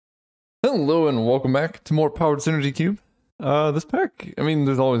Hello and welcome back to more Powered Synergy Cube. This pack, I mean,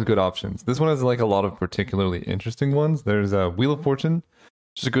 there's always good options. This one has like a lot of particularly interesting ones. There's a Wheel of Fortune,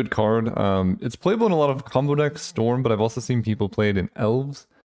 which is a good card. It's playable in a lot of combo decks, Storm, but I've also seen people play it in Elves.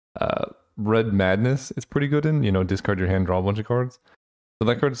 Red Madness is pretty good in, discard your hand, draw a bunch of cards. So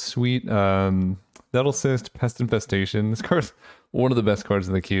that card's sweet. Nettle Cyst, Pest Infestation. This card's one of the best cards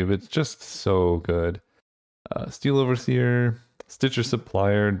in the cube. It's just so good. Steel Overseer, Stitcher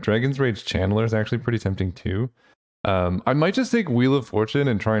Supplier, Dragon's Rage Channeler is actually pretty tempting too. I might just take Wheel of Fortune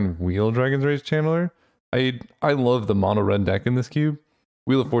and try and wheel Dragon's Rage Channeler. I love the mono red deck in this cube.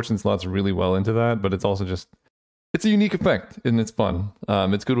 Wheel of Fortune slots really well into that, but it's also just, it's a unique effect and it's fun.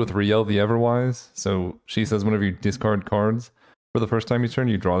 It's good with Riel the Everwise. So she says whenever you discard cards for the first time you turn,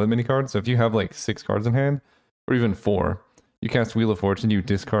 you draw that many cards. So if you have like 6 cards in hand, or even 4, you cast Wheel of Fortune, you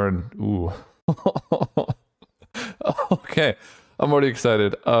discard, ooh. Okay, I'm already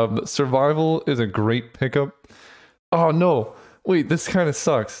excited. Survival is a great pickup. Oh no, wait, this kind of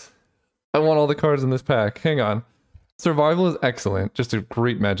sucks. I want all the cards in this pack. Hang on. Survival is excellent, just a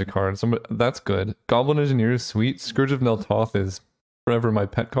great magic card. So that's good. Goblin Engineer is sweet. Scourge of Neltoth is forever my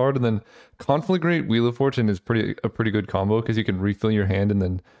pet card. And then Conflagrate Wheel of Fortune is a pretty good combo because you can refill your hand and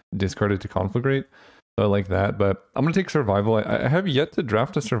then discard it to Conflagrate. So I like that, but I'm going to take Survival. I have yet to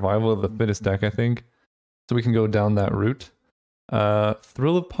draft a Survival of the Fittest deck, I think. So we can go down that route.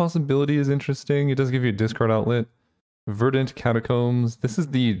 Thrill of Possibility is interesting. It does give you a discard outlet. Verdant Catacombs. This is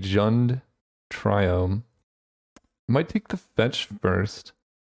the Jund Triome. I might take the Fetch first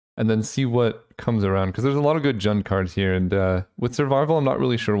and then see what comes around because there's a lot of good Jund cards here. And with Survival, I'm not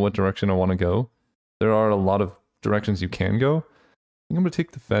really sure what direction I want to go. There are a lot of directions you can go. I think I'm going to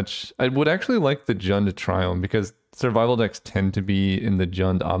take the Fetch. I would actually like the Jund Triome because Survival decks tend to be in the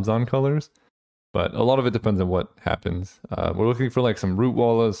Jund Abzan colors. But a lot of it depends on what happens. We're looking for like some Root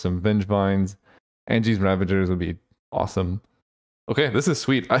Wallas, some Vengevines. Angie's Ravagers would be awesome. Okay, this is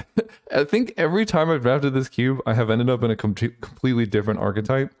sweet. I think every time I've drafted this cube, I have ended up in a completely different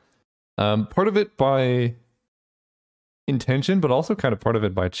archetype. Part of it by intention, but also kind of part of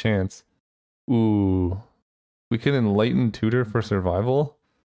it by chance. Ooh. We can Enlighten Tutor for Survival.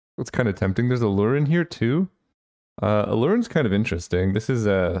 That's kind of tempting. There's Allure in here too. Allure's kind of interesting. This is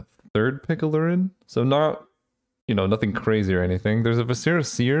a third pick Allurin, so not, nothing crazy or anything. There's a Viscera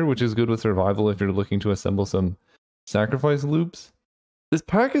Seer, which is good with Survival if you're looking to assemble some sacrifice loops. This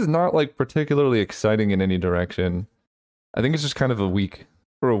pack is not like particularly exciting in any direction. I think it's just kind of a weak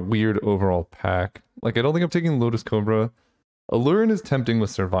or a weird overall pack. Like, I don't think I'm taking Lotus Cobra. Allurin is tempting with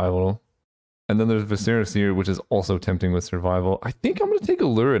Survival. And then there's Viscera Seer, which is also tempting with Survival. I think I'm going to take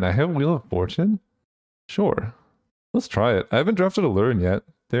Allurin. I have Wheel of Fortune. Sure. Let's try it. I haven't drafted Allurin yet.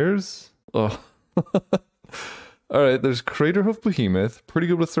 There's... Oh. Alright, there's Craterhoof Behemoth. Pretty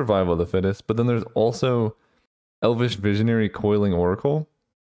good with Survival of the Fittest. But then there's also Elvish Visionary Coiling Oracle.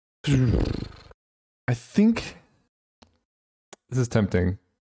 I think... This is tempting.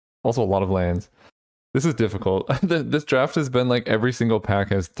 Also a lot of lands. This is difficult. This draft has been like every single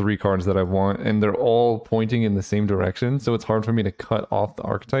pack has 3 cards that I want. And they're all pointing in the same direction. So it's hard for me to cut off the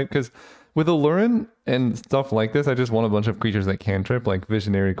archetype. Because with Allurin and stuff like this, I just want a bunch of creatures that cantrip, like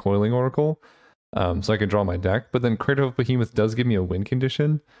Visionary Coiling Oracle, so I can draw my deck. But then Craterhoof Behemoth does give me a win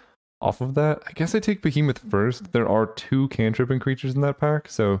condition off of that. I guess I take Behemoth first. There are 2 cantripping creatures in that pack,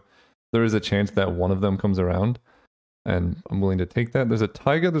 so there is a chance that one of them comes around, and I'm willing to take that. There's a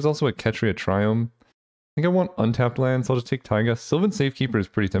Taiga. There's also a Ketria Triome. I think I want untapped land, so I'll just take Taiga. Sylvan Safekeeper is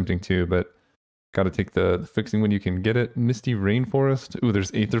pretty tempting too, but gotta take the fixing when you can get it. Misty Rainforest. Ooh,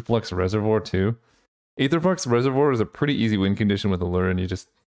 there's Aetherflux Reservoir too. Aetherflux Reservoir is a pretty easy win condition with Allure, and you just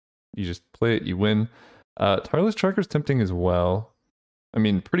play it, you win. Tireless Tracker is tempting as well. I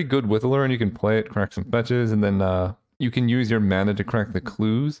mean, pretty good with Allure, and you can play it, crack some fetches, and then you can use your mana to crack the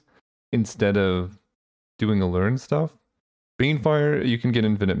clues instead of doing Allure and stuff. Banefire, you can get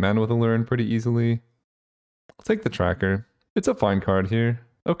infinite mana with Allure pretty easily. I'll take the Tracker. It's a fine card here.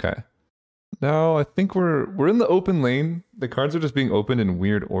 Okay. Now, I think we're in the open lane. The cards are just being opened in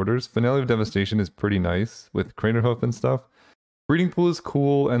weird orders. Finale of Devastation is pretty nice with Craterhoof and stuff. Breeding Pool is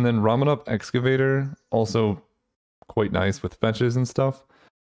cool, and then Ramenup Excavator, also quite nice with fetches and stuff. I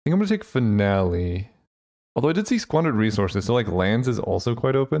think I'm going to take Finale. Although I did see Squandered Resources, so like lands is also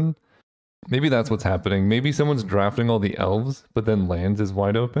quite open. Maybe that's what's happening. Maybe someone's drafting all the elves, but then lands is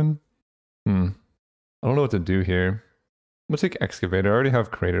wide open. I don't know what to do here. I'm going to take Excavator. I already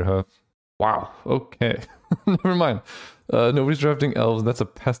have Craterhoof. Wow, okay. Never mind. Nobody's drafting elves. That's a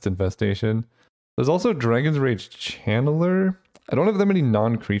Pest Infestation. There's also Dragon's Rage Channeler. I don't have that many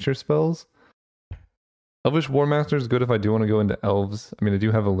non-creature spells. Elvish War Master is good if I do want to go into elves. I mean, I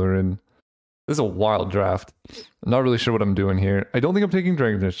do have Allurin. This is a wild draft. I'm not really sure what I'm doing here. I don't think I'm taking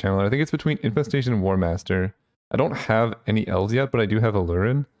Dragon's Channeler. I think it's between Infestation and War Master. I don't have any elves yet, but I do have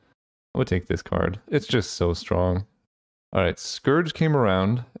Allurin. I'm gonna take this card. It's just so strong. Alright, Scourge came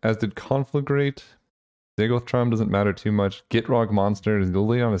around, as did Conflagrate. Zagoth Charm doesn't matter too much. Gitrog Monster is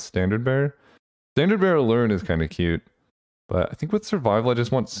literally on a Standard Bearer. Standard Bearer Allurin is kind of cute. But I think with Survival, I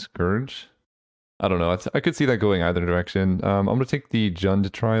just want Scourge. I don't know. I could see that going either direction. I'm going to take the Jund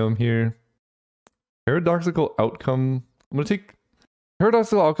Triome here. Paradoxical Outcome. I'm going to take...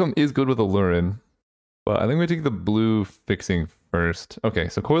 Paradoxical Outcome is good with Allurin. But I think we take the blue fixing first. Okay,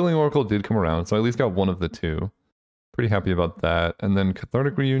 so Coiling Oracle did come around, so I at least got one of the two. Pretty happy about that. And then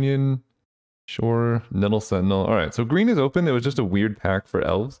Cathartic Reunion. Sure. Nettle Sentinel. Alright, so green is open. It was just a weird pack for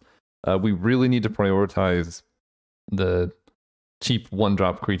elves. We really need to prioritize the cheap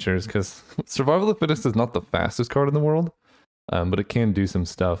one-drop creatures, because Survival of the Fittest is not the fastest card in the world, but it can do some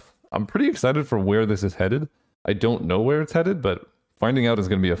stuff. I'm pretty excited for where this is headed. I don't know where it's headed, but finding out is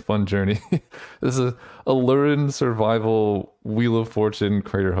going to be a fun journey. This is a Allurin Survival Wheel of Fortune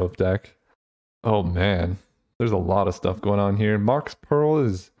Crater Hope deck. Oh man, there's a lot of stuff going on here. Mox Pearl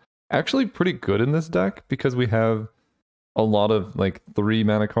is actually pretty good in this deck because we have a lot of like 3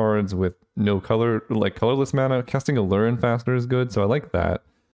 mana cards with no color, like colorless mana. Casting Allurin faster is good, so I like that.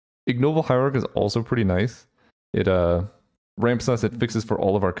 Ignoble Hierarch is also pretty nice. It ramps us, it fixes for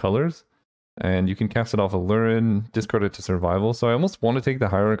all of our colors, and you can cast it off Allurin, discard it to Survival, so I almost want to take the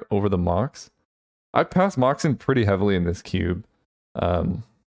Hierarch over the Mox. I pass Moxen pretty heavily in this cube. And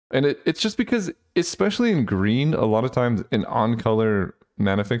it's just because, especially in green, a lot of times an on-color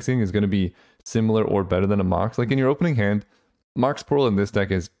mana fixing is going to be similar or better than a Mox. Like in your opening hand, Mox Pearl in this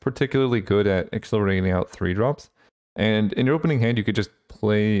deck is particularly good at accelerating out 3-drops. And in your opening hand, you could just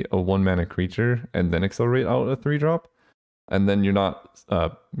play a 1-mana creature and then accelerate out a 3-drop. And then you're not,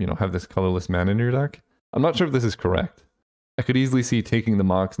 have this colorless mana in your deck. I'm not sure if this is correct. I could easily see taking the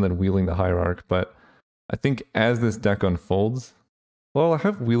Mox and then wheeling the Hierarch, but I think as this deck unfolds, well, I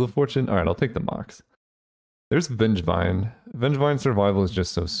have Wheel of Fortune. Alright, I'll take the Mox. There's Vengevine. Vengevine Survival is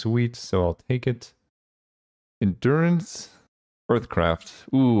just so sweet, so I'll take it. Endurance.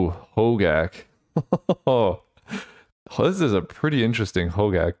 Earthcraft. Ooh, Hogak. Oh, this is a pretty interesting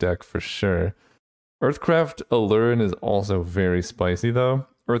Hogak deck for sure. Earthcraft Allurin is also very spicy though.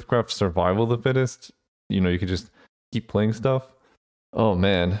 Earthcraft Survival the Fittest. You could just keep playing stuff. Oh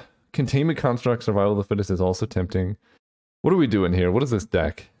man. Containment Construct Survival the Fittest is also tempting. What are we doing here? What is this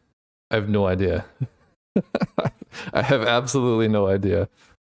deck? I have no idea. I have absolutely no idea.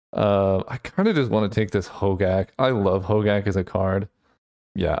 I kind of just want to take this Hogak. I love Hogak as a card.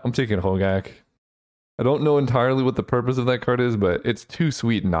 Yeah, I'm taking Hogak. I don't know entirely what the purpose of that card is, but it's too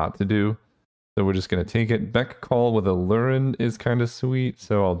sweet not to do. So we're just going to take it. Beck Call with Allurin is kind of sweet,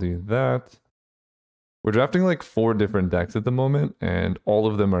 so I'll do that. We're drafting like 4 different decks at the moment, and all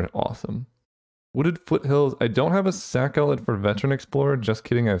of them are awesome. Wooded Foothills. I don't have a sack outlet for Veteran Explorer. Just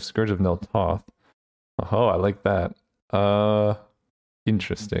kidding, I have Scourge of Neltoth. Oh, I like that.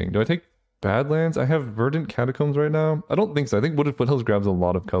 Interesting. Do I take Badlands? I have Verdant Catacombs right now. I don't think so. I think Wooded Foothills grabs a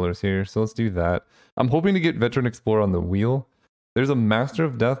lot of colors here, so let's do that. I'm hoping to get Veteran Explorer on the wheel. There's a Master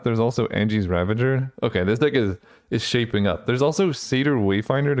of Death. There's also Angie's Ravager. Okay, this deck is shaping up. There's also Satyr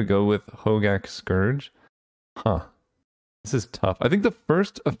Wayfinder to go with Hogak Scourge. Huh. This is tough. I think the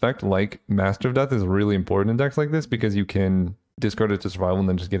first effect, like Master of Death, is really important in decks like this because you can discard it to Survival and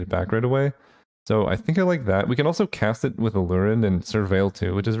then just get it back right away. So I think I like that. We can also cast it with Allurin and Surveil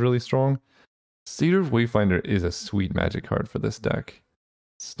too, which is really strong. Satyr Wayfinder is a sweet magic card for this deck.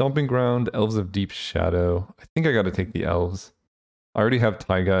 Stomping Ground, Elves of Deep Shadow. I think I gotta take the Elves. I already have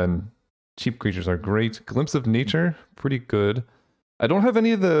Taiga and cheap creatures are great. Glimpse of Nature, pretty good. I don't have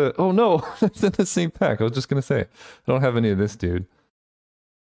any of the... Oh no, it's in the same pack. I was just gonna say. I don't have any of this dude.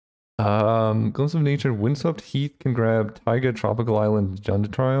 Glimpse of Nature, Windswept Heath can grab Taiga, Tropical Island, Jund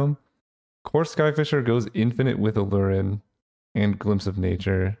Triome. Course Skyfisher goes infinite with Allurin and Glimpse of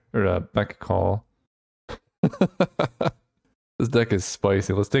Nature, or Beck Call. This deck is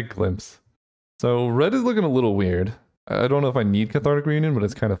spicy. Let's take Glimpse. So red is looking a little weird. I don't know if I need Cathartic Reunion, but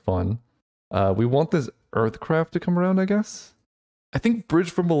it's kind of fun. We want this Earthcraft to come around, I guess. I think Bridge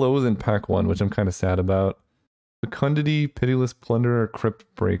from Below is in pack 1, which I'm kind of sad about. Fecundity, Pitiless Plunderer, Crypt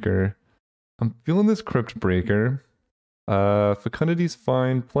Breaker. I'm feeling this Crypt Breaker. Fecundity's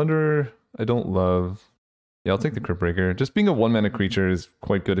fine. Plunderer, I don't love. Yeah, I'll take the Crypt Breaker. Just being a 1-mana creature is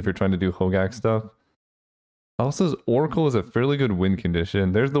quite good if you're trying to do Hogak stuff. Alsa's Oracle is a fairly good win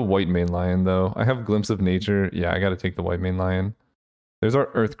condition. There's the White Mane Lion, though. I have Glimpse of Nature. Yeah, I gotta take the White Mane Lion. There's our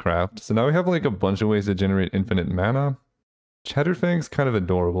Earthcraft. So now we have like a bunch of ways to generate infinite mana. Chatterfang's kind of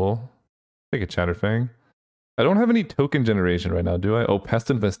adorable. Take a Chatterfang. I don't have any token generation right now, do I? Oh,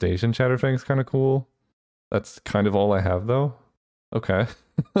 Pest Infestation Chatterfang's kind of cool. That's kind of all I have, though. Okay.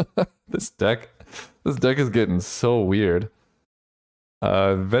 This deck is getting so weird.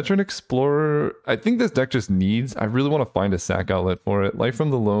 Veteran Explorer. I think this deck just needs... I really want to find a sack outlet for it. Life from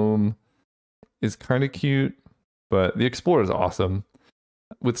the Loam is kind of cute, but the Explorer is awesome.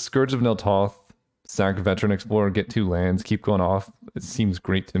 With Scourge of Neltoth, sack Veteran Explorer, get 2 lands, keep going off. It seems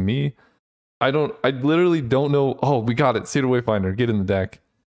great to me. I literally don't know. Oh, we got it. Cedar Wayfinder, get in the deck.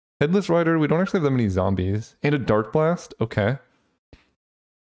 Headless Rider, we don't actually have that many zombies. And a Dark Blast, okay.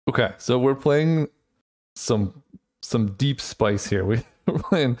 Okay, so we're playing some deep spice here. We're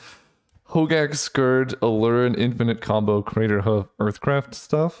playing Hogak, Scourge, Allure, and Infinite Combo, Crater Hoof, Earthcraft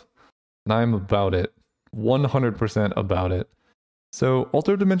stuff. And I'm about it. 100% about it. So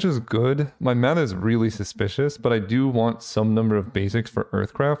Altar Dimension is good. My mana is really suspicious, but I do want some number of basics for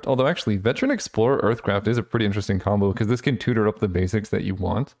Earthcraft. Although actually, Veteran Explorer Earthcraft is a pretty interesting combo because this can tutor up the basics that you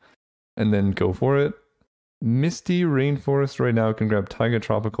want and then go for it. Misty Rainforest right now can grab Taiga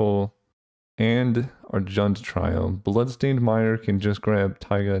Tropical and our Jund Triome. Bloodstained Mire can just grab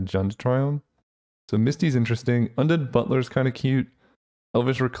Taiga Jund Triome. So Misty's interesting. Undead Butler's kind of cute.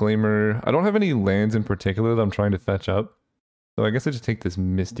 Elvish Reclaimer. I don't have any lands in particular that I'm trying to fetch up. So I guess I just take this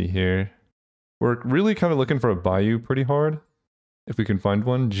Misty here. We're really kind of looking for a Bayou pretty hard, if we can find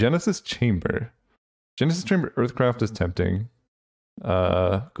one. Genesis Chamber. Genesis Chamber Earthcraft is tempting.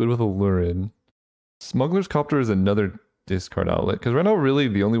 Good with Allurid. Smuggler's Copter is another discard outlet, because right now really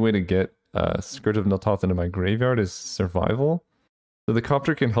the only way to get Scourge of Neltoth into my graveyard is survival. So the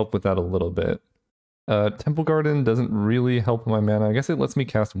Copter can help with that a little bit. Temple Garden doesn't really help my mana. I guess it lets me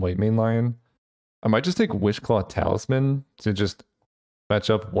cast White Mane Lion. I might just take Wishclaw Talisman to just fetch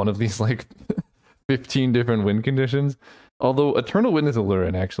up one of these like 15 different win conditions. Although Eternal Witness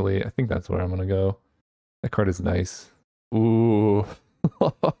Allurin, actually, I think that's where I'm going to go. That card is nice. Ooh.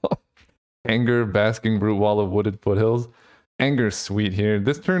 Anger, Basking Brute Wall of Wooded Foothills. Anger's sweet here.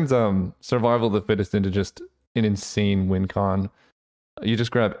 This turns Survival of the Fittest into just an insane win con. You just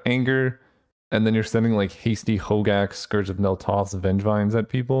grab Anger, and then you're sending like Hasty Hogak, Scourge of Neltoth's Vengevines at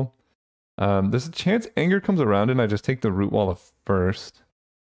people. There's a chance Anger comes around and I just take the Root Wall first.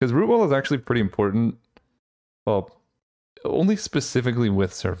 Because Root Wall is actually pretty important. Well, only specifically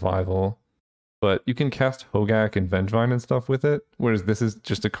with survival. But you can cast Hogak and Vengevine and stuff with it. Whereas this is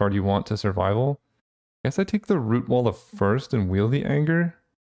just a card you want to survival. I guess I take the Root Wall first and wheel the Anger.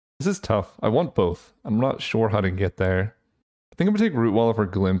 This is tough. I want both. I'm not sure how to get there. I think I'm going to take Root Wall for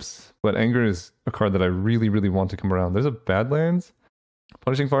Glimpse. But Anger is a card that I really, really want to come around. There's a Badlands.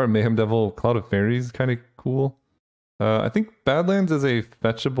 Punishing Fire, Mayhem Devil, Cloud of Fairies, kind of cool. I think Badlands is a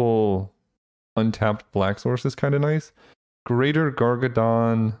fetchable, untapped black source is kind of nice. Greater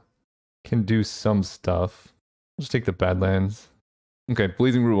Gargadon can do some stuff. I'll just take the Badlands. Okay,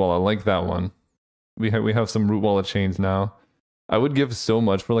 Blazing Root Wall, I like that one. We have some Root Wall chains now. I would give so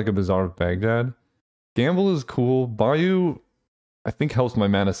much for like a Bazaar of Baghdad. Gamble is cool. Bayou, I think helps my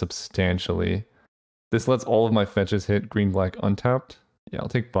mana substantially. This lets all of my fetches hit green-black untapped. Yeah, I'll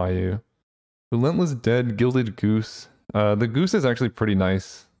take Bayou. Relentless Dead, Gilded Goose. The Goose is actually pretty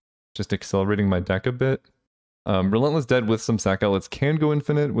nice. Just accelerating my deck a bit. Relentless Dead with some sack outlets can go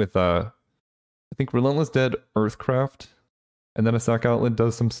infinite with, I think Relentless Dead, Earthcraft, and then a sack outlet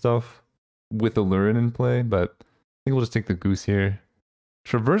does some stuff with Allurin in play, but I think we'll just take the Goose here.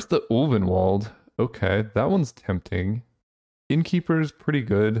 Traverse the Ulvenwald. Okay, that one's tempting. Innkeeper's pretty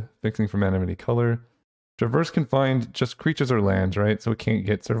good, fixing for mana of any color. Traverse can find just creatures or lands, right? So it can't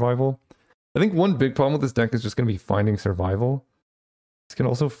get survival. I think one big problem with this deck is just going to be finding survival. This can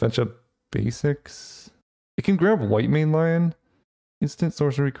also fetch up basics. It can grab White Mane Lion. Instant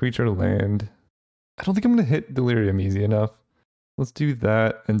sorcery creature land. I don't think I'm going to hit Delirium easy enough. Let's do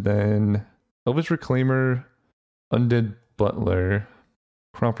that. And then Elvish Reclaimer, Undead Butler,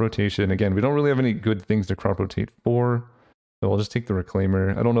 Crop Rotation. Again, we don't really have any good things to crop rotate for. So I'll just take the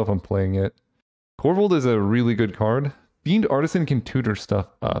Reclaimer. I don't know if I'm playing it. Corvold is a really good card. Fiend Artisan can tutor stuff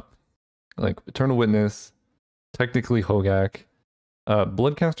up. Like Eternal Witness, technically Hogak.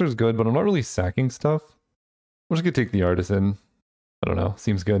 Bloodcaster is good, but I'm not really sacking stuff. I'm just gonna take the Artisan. I don't know,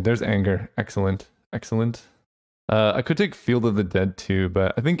 seems good. There's Anger. Excellent. Excellent. I could take Field of the Dead too,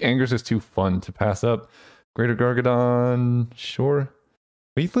 but I think Anger's just too fun to pass up. Greater Gargadon, sure.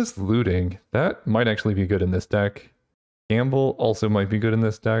 Faithless Looting, that might actually be good in this deck. Gamble also might be good in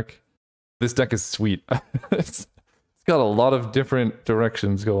this deck. This deck is sweet. It's got a lot of different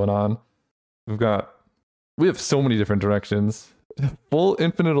directions going on. We have so many different directions. Full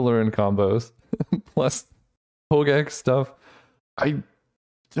Infinite Allurin combos, plus Hogak stuff. I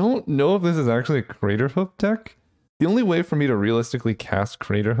don't know if this is actually a Crater Hoof deck. The only way for me to realistically cast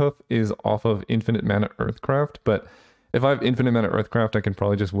Crater Hoof is off of Infinite Mana Earthcraft, but if I have Infinite Mana Earthcraft, I can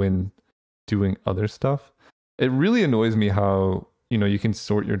probably just win doing other stuff. It really annoys me how, you know, you can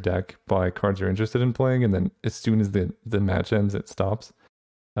sort your deck by cards you're interested in playing, and then as soon as the match ends, it stops.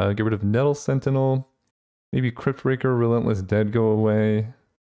 Get rid of Nettle Sentinel. Maybe Cryptbreaker, Relentless Dead go away.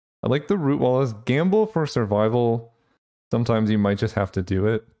 I like the Root Wallace. Gamble for survival. Sometimes you might just have to do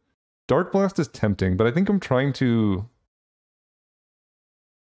it. Dark Blast is tempting, but I think I'm trying to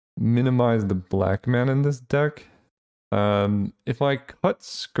minimize the black mana in this deck. If I cut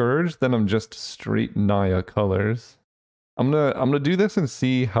Scourge, then I'm just straight Naya colors. I'm gonna do this and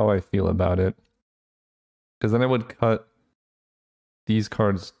see how I feel about it. Because then I would cut these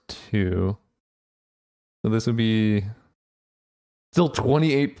cards too. So this would be still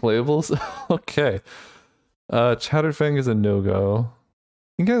 28 playables. Okay. Chatterfang is a no-go.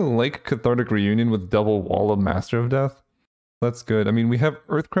 I think I like Cathartic Reunion with double wall of Master of Death. That's good. I mean, we have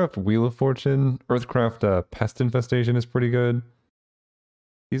Earthcraft Wheel of Fortune. Earthcraft Pest Infestation is pretty good.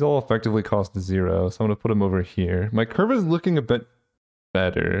 These all effectively cost 0, so I'm going to put them over here. My curve is looking a bit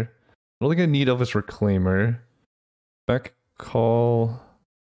better. I don't think I need Elvish Reclaimer. Back Call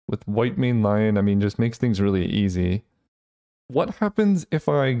with White Mane Lion, I mean, just makes things really easy. What happens if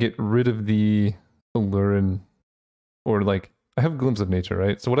I get rid of the Allurin, or like, I have Glimpse of Nature,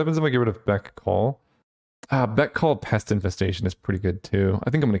 right? So what happens if I get rid of Beck Call? Beck Call Pest Infestation is pretty good too. I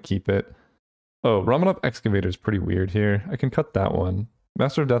think I'm going to keep it. Oh, Ramanop Excavator is pretty weird here. I can cut that one.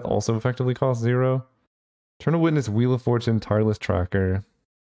 Master of Death also effectively costs 0. Turn of Witness, Wheel of Fortune, Tireless Tracker.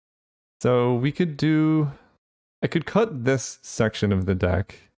 So we could do... I could cut this section of the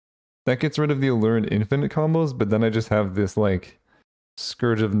deck. That gets rid of the Allurin Infinite combos, but then I just have this, like,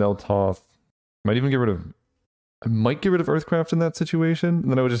 Scourge of Neltoth. Might even get rid of... I might get rid of Earthcraft in that situation, and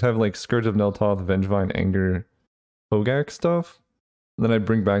then I would just have, like, Scourge of Neltoth, Vengevine, Anger, Hogak stuff. And then I'd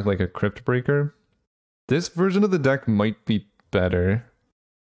bring back, like, a Crypt Breaker. This version of the deck might be better.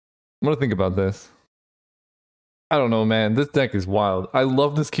 I'm gonna think about this. I don't know, man. This deck is wild. I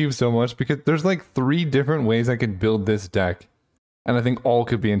love this cube so much because there's like 3 different ways I could build this deck. And I think all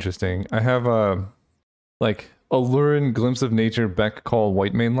could be interesting. I have like Allurin, Glimpse of Nature, Beck Call,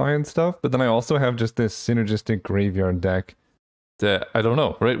 White Mane Lion stuff, but then I also have just this synergistic graveyard deck that I don't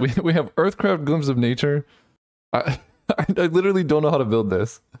know, right? We have Earthcraft, Glimpse of Nature. I literally don't know how to build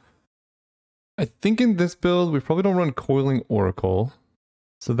this. I think in this build we probably don't run Coiling Oracle,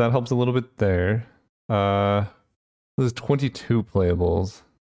 so that helps a little bit there. There's 22 playables,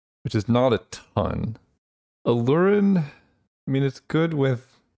 which is not a ton. Allurin, I mean, it's good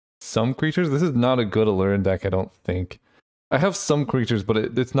with some creatures. This is not a good Allurin deck, I don't think. I have some creatures, but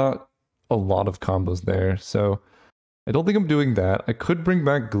it's not a lot of combos there, so I don't think I'm doing that. I could bring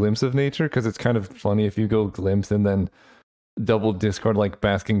back Glimpse of Nature, because it's kind of funny if you go Glimpse and then double discard like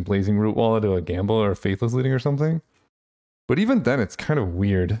Basking Blazing Root Wall to a Gamble or a Faithless Leading or something. But even then, it's kind of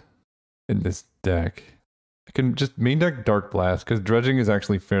weird in this deck. I can just main deck Dark Blast, because Dredging is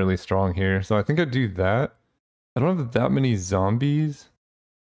actually fairly strong here, so I think I'd do that. I don't have that many zombies.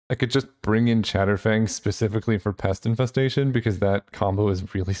 I could just bring in Chatterfang specifically for Pest Infestation, because that combo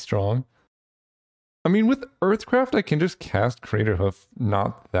is really strong. I mean, with Earthcraft, I can just cast Crater Hoof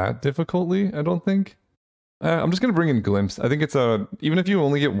not that difficultly, I don't think. I'm just going to bring in Glimpse. I think it's even if you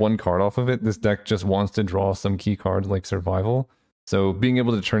only get 1 card off of it, this deck just wants to draw some key cards like Survival. So being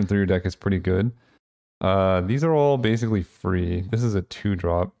able to turn through your deck is pretty good. These are all basically free. This is a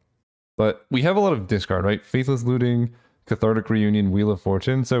 2-drop. But we have a lot of discard, right? Faithless Looting, Cathartic Reunion, Wheel of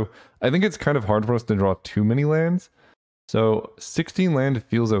Fortune. So I think it's kind of hard for us to draw too many lands. So 16 land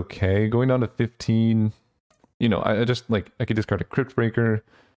feels okay. Going down to 15, you know, I just like, I could discard a Crypt Breaker.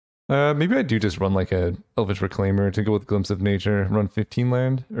 Maybe I do just run like a Elvish Reclaimer to go with Glimpse of Nature, run 15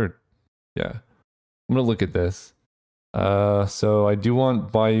 land, or yeah. I'm gonna look at this. So I do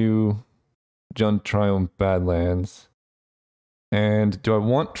want Bayou, Jund Triumph, Badlands. And do I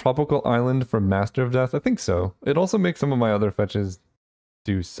want Tropical Island for Master of Death? I think so. It also makes some of my other fetches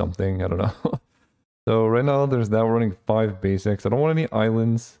do something, I don't know. So right now there's that, we're running 5 basics. I don't want any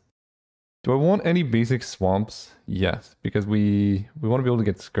islands. Do I want any basic swamps? Yes, because we want to be able to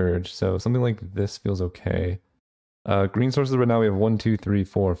get Scourge, so something like this feels okay. Green sources right now we have 1, 2, 3,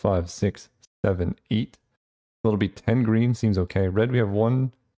 4, 5, 6, 7, 8. So it'll be 10 green, seems okay. Red we have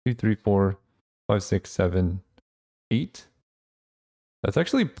 1, 2, 3, 4, 5, 6, 7, 8. That's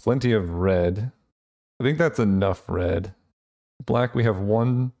actually plenty of red. I think that's enough red. Black we have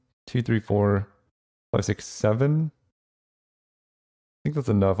 1, 2, 3, 4, 5, 6, 7. I think that's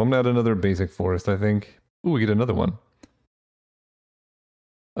enough. I'm gonna add another basic forest, I think. Ooh, we get another one.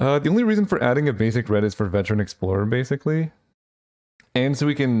 The only reason for adding a basic red is for Veteran Explorer, basically. And so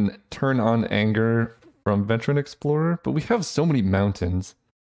we can turn on Anger from Veteran Explorer, but we have so many mountains.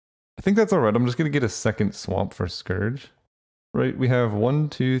 I think that's alright. I'm just going to get a second swamp for Scourge. Right, we have 1,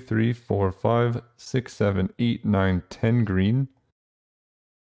 2, 3, 4, 5, 6, 7, 8, 9, 10 green.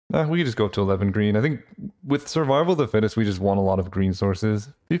 We can just go up to 11 green. I think with Survival of the Fittest, we just want a lot of green sources.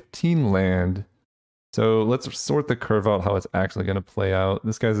 15 land. So let's sort the curve out how it's actually going to play out.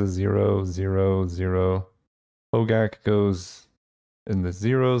 This guy's a 0, 0, 0. Hogak goes in the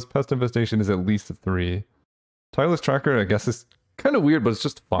zeros. Pest Infestation is at least a 3. Tireless Tracker, I guess, is kind of weird, but it's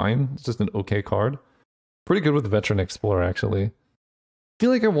just fine. It's just an okay card. Pretty good with Veteran Explorer, actually. I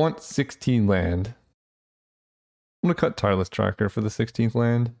feel like I want 16 land. I'm going to cut Tireless Tracker for the 16th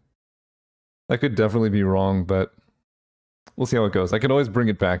land. That could definitely be wrong, but we'll see how it goes. I can always bring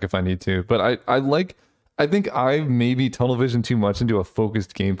it back if I need to. But I think I maybe tunnel vision too much into a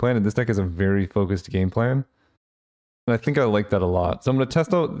focused game plan, and this deck is a very focused game plan. And I think I like that a lot. So I'm going to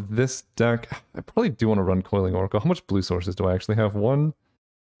test out this deck. I probably do want to run Coiling Oracle. How much blue sources do I actually have? 1,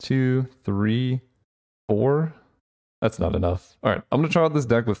 2, 3, 4? That's not enough. Alright, I'm going to try out this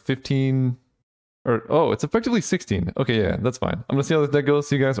deck with 15... oh, it's effectively 16. Okay, yeah, that's fine. I'm going to see how this deck goes.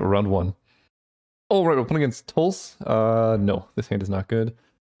 See you guys round 1. Alright, we're playing against Tulse. No, this hand is not good.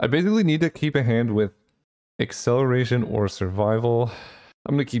 I basically need to keep a hand with Acceleration or Survival.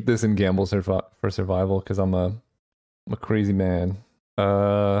 I'm going to keep this in Gamble for Survival because I'm a crazy man.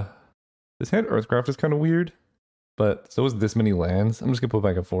 This hand Earthcraft is kind of weird, but so is this many lands. I'm just going to put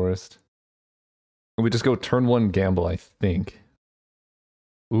back a Forest. We just go turn 1 Gamble, I think.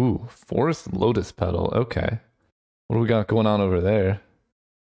 Ooh, Forest Lotus Petal. Okay. What do we got going on over there?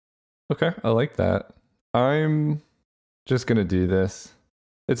 Okay, I like that. I'm just gonna do this.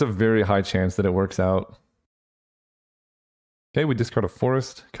 It's a very high chance that it works out. Okay, we discard a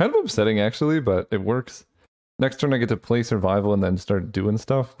Forest. Kind of upsetting, actually, but it works. Next turn I get to play Survival and then start doing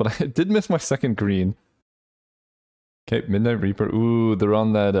stuff, but I did miss my second green. Okay, Midnight Reaper. Ooh, they're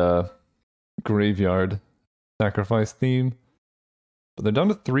on that graveyard sacrifice theme. But they're down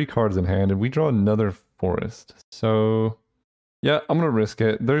to 3 cards in hand, and we draw another Forest. So, yeah, I'm gonna risk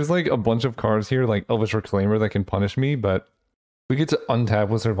it. There's like a bunch of cards here, like Elvish Reclaimer, that can punish me, but if we get to untap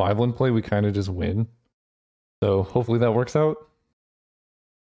with Survival in play, we kind of just win. So hopefully that works out.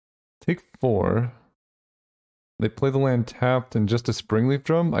 Take 4. They play the land tapped and just a Springleaf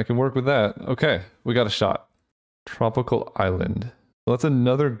Drum. I can work with that. Okay, we got a shot. Tropical Island. So that's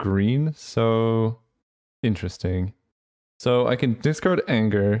another green, so interesting. So I can discard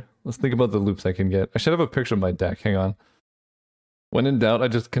Anger. Let's think about the loops I can get. I should have a picture of my deck. Hang on. When in doubt, I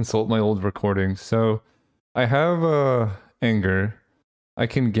just consult my old recordings. So I have Anger. I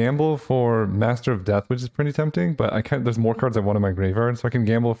can gamble for Master of Death, which is pretty tempting, but there's more cards I want in my graveyard, so I can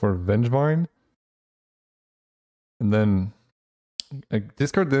gamble for Vengevine. And then I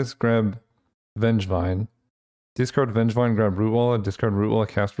discard this, grab Vengevine. Discard Vengevine, grab Rootwalla, discard Rootwalla,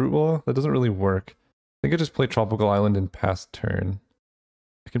 cast Rootwalla. That doesn't really work. I think I just play Tropical Island and pass turn.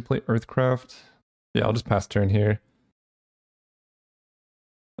 I can play Earthcraft. Yeah, I'll just pass turn here.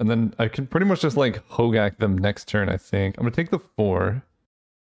 And then I can pretty much just like Hogak them next turn, I think. I'm gonna take the 4.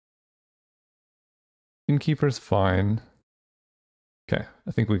 Innkeeper's fine. Okay,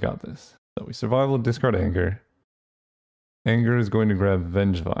 I think we got this. So we Survival, discard Anger. Anger is going to grab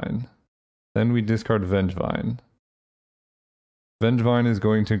Vengevine. Then we discard Vengevine. Vengevine is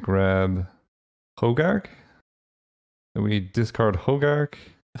going to grab Hogak. Then we discard Hogak.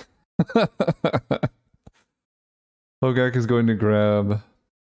 Hogak is going to grab...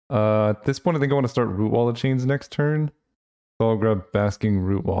 at this point I think I want to start Rootwalla Chains next turn. So I'll grab Basking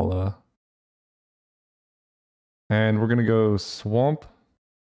Rootwalla. And we're going to go Swamp.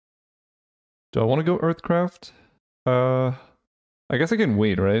 Do I want to go Earthcraft? I guess I can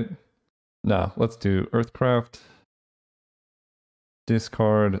wait, right? No, let's do Earthcraft.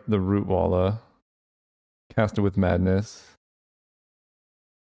 Discard the Rootwalla. Cast it with Madness.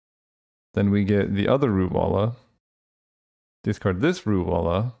 Then we get the other Rootwalla. Discard this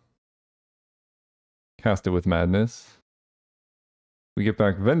Rootwalla. Cast it with Madness. We get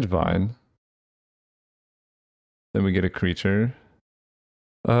back Vengevine. Then we get a creature.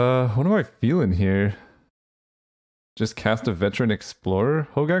 What am I feeling here? Just cast a Veteran Explorer?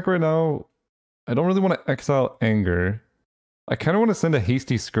 Hogak right now, I don't really want to exile Anger. I kind of want to send a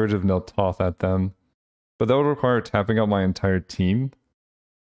hasty Scourge of Neltoth at them, but that would require tapping out my entire team.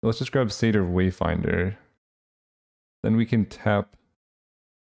 So let's just grab Satyr Wayfinder. Then we can tap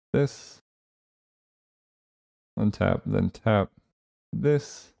this. Untap, then tap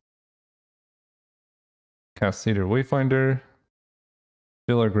this. Cast Satyr Wayfinder.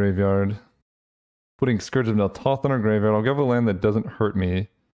 fill our graveyard. Putting Scourge of Neltoth on our graveyard. I'll give a land that doesn't hurt me.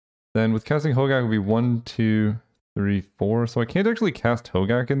 Then with casting Hogak, it would be 1, 2, 3, 4. So I can't actually cast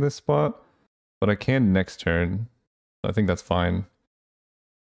Hogak in this spot, but I can next turn. So I think that's fine.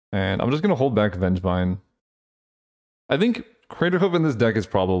 And I'm just going to hold back Vengevine. I think Craterhoof in this deck is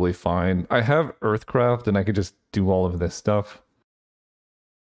probably fine. I have Earthcraft and I could just do all of this stuff.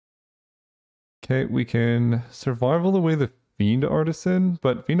 Okay, we can survival away the Fiend Artisan,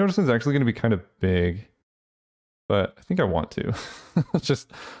 but Fiend Artisan is actually going to be kind of big. But I think I want to. let's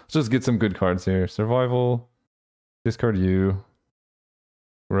just get some good cards here. Survival, discard you,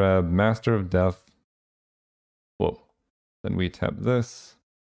 grab Master of Death. Whoa. Then we tap this.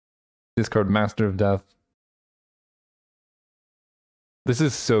 Discard Master of Death. This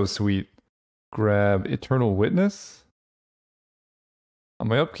is so sweet. Grab Eternal Witness. On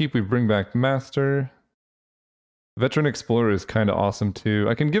my upkeep, we bring back Master. Veteran Explorer is kind of awesome too.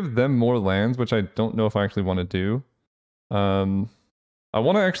 I can give them more lands, which I don't know if I actually want to do. I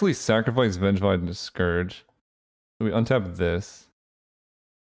want to actually sacrifice Vengevine to Scourge. So we untap this.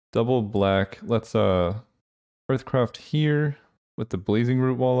 Double black. Let's Earthcraft here with the Blazing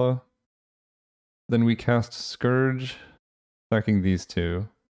Root Walla. Then we cast Scourge, attacking these two.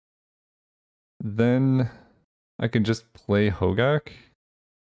 Then I can just play Hogak.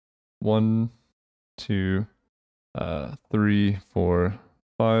 1, 2, 3, 4,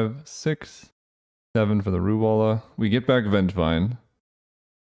 5, 6, 7 for the Root Walla. We get back Vengevine.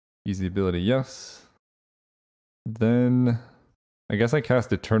 Easy ability, yes. Then I guess I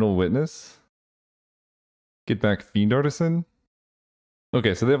cast Eternal Witness. Get back Fiend Artisan.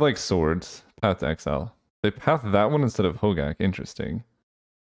 Okay, so they have like swords. Path to Exile. They path that one instead of Hogak. Interesting.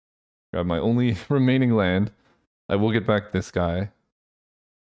 Grab my only remaining land. I will get back this guy.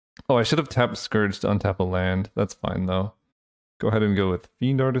 Oh, I should have tapped Scourge to untap a land. That's fine though. Go ahead and go with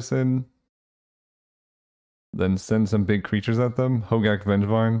Fiend Artisan. Then send some big creatures at them. Hogak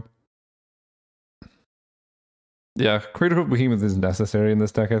Vengevine. Yeah, Craterhoof Behemoth is necessary in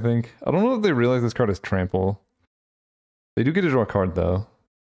this deck, I think. I don't know if they realize this card is Trample. They do get to draw a card though.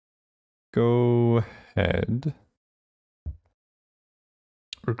 Go ahead.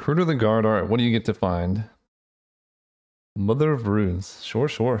 Recruiter the Guard. Alright, what do you get to find? Mother of Runes. Sure.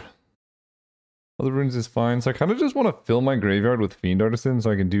 Mother of Runes is fine. So I kind of just want to fill my graveyard with Fiend Artisan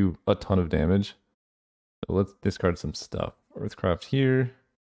so I can do a ton of damage. So let's discard some stuff. Earthcraft here.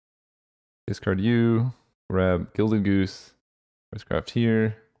 Discard you. Grab Gilded Goose. Earthcraft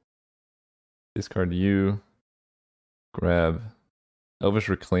here. Discard you. Grab Elvish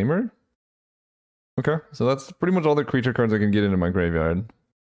Reclaimer. Okay, so that's pretty much all the creature cards I can get into my graveyard.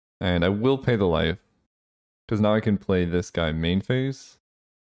 And I will pay the life. Because now I can play this guy main phase.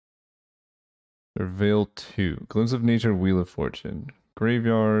 Surveil 2. Glimpse of Nature, Wheel of Fortune.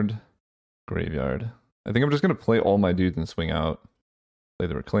 Graveyard. Graveyard. I think I'm just going to play all my dudes and swing out. Play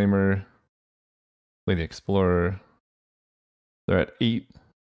the Reclaimer. Play the Explorer. They're at 8.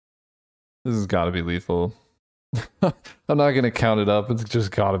 This has got to be lethal. I'm not going to count it up. It's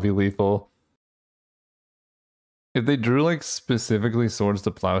just got to be lethal. If they drew like specifically Swords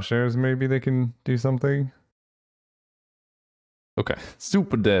to Plowshares, maybe they can do something. Okay,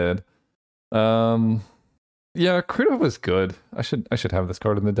 super dead. Yeah, Craterhoof is good. I should have this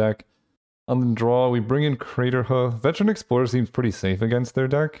card in the deck. On the draw, we bring in Craterhoof. Veteran Explorer seems pretty safe against their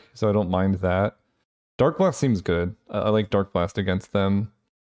deck, so I don't mind that. Dark Blast seems good. I like Dark Blast against them.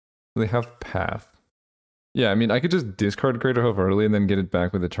 They have Path. Yeah, I mean, I could just discard Craterhoof early and then get it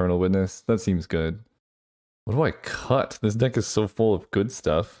back with Eternal Witness. That seems good. What do I cut? This deck is so full of good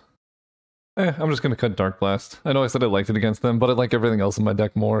stuff. I'm just gonna cut Dark Blast. I know I said I liked it against them, but I like everything else in my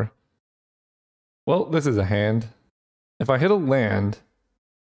deck more. Well, this is a hand. If I hit a land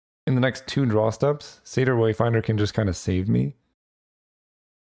in the next 2 draw steps, Satyr Wayfinder can just kind of save me.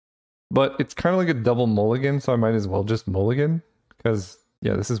 But it's kind of like a double mulligan, so I might as well just mulligan. Because,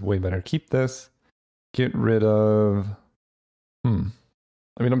 yeah, this is way better. Keep this. Get rid of...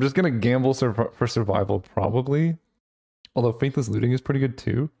 I mean, I'm just going to gamble for survival, probably. Although Faithless Looting is pretty good,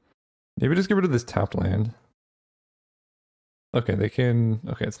 too. Maybe just get rid of this tapped land. Okay, they can...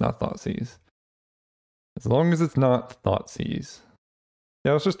 Okay, it's not Thoughtseize. As long as it's not Thoughtseize.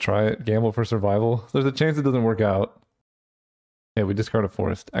 Yeah, let's just try it. Gamble for survival. There's a chance it doesn't work out. Yeah, we discard a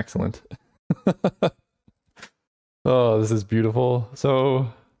forest. Excellent. Oh, this is beautiful. So,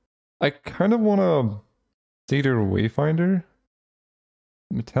 I kind of want to Satyr Wayfinder.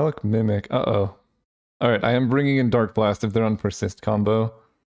 Metallic Mimic. Uh-oh. Alright, I am bringing in Dark Blast if they're on Persist combo.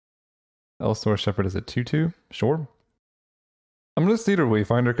 Elsewhere Shepherd is a 2-2. Sure. I'm going to Satyr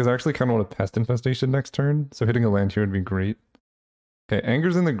Wayfinder because I actually kind of want a Pest Infestation next turn, so hitting a land here would be great. Okay,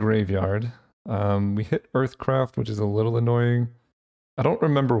 Anger's in the graveyard. We hit Earthcraft, which is a little annoying. I don't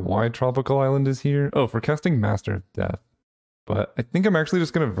remember why Tropical Island is here. Oh, for casting Master of Death. But I think I'm actually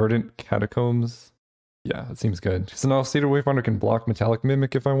just going to Verdant Catacombs. Yeah, that seems good. So now Cedar Wayfinder can block Metallic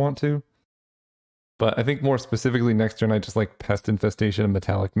Mimic if I want to. But I think more specifically next turn I just like Pest Infestation and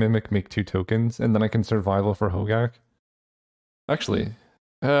Metallic Mimic, make 2 tokens, and then I can Survival for Hogak. Actually,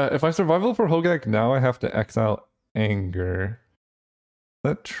 if I Survival for Hogak now I have to exile Anger.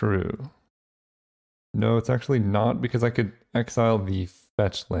 Is that true? No, it's actually not, because I could exile the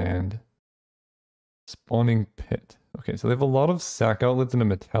fetch land. Spawning Pit. Okay, so they have a lot of sack outlets and a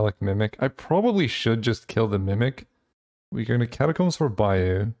Metallic Mimic. I probably should just kill the Mimic. We're going to Catacombs for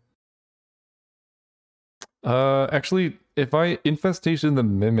Bayou. Actually, if I Infestation the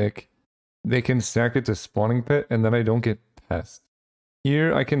Mimic, they can sack it to Spawning Pit, and then I don't get Pest.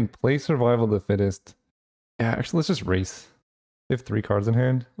 Here, I can play Survival of the Fittest. Yeah, actually, let's just race. They have 3 cards in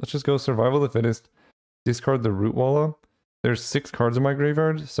hand. Let's just go Survival of the Fittest, discard the Root Walla. There's 6 cards in my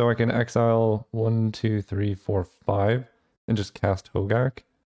graveyard, so I can exile 1, 2, 3, 4, 5, and just cast Hogak.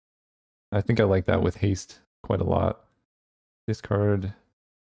 I think I like that with haste quite a lot. Discard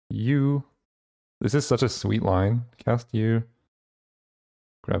you. This is such a sweet line. Cast you.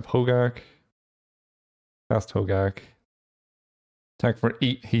 Grab Hogak. Cast Hogak. Attack for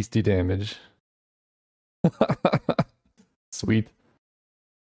 8 hasty damage. Sweet.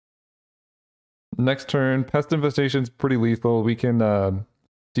 Next turn, Pest Infestation's pretty lethal. We can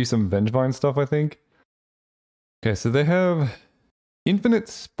do some Vengevine stuff, I think. Okay, so they have infinite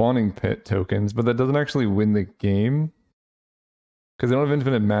Spawning Pit tokens, but that doesn't actually win the game. Because they don't have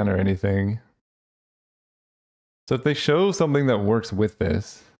infinite mana or anything. So if they show something that works with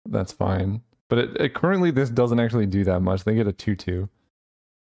this, that's fine. But currently this doesn't actually do that much. They get a 2/2.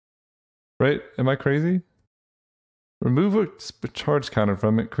 Right? Am I crazy? Remove a charge counter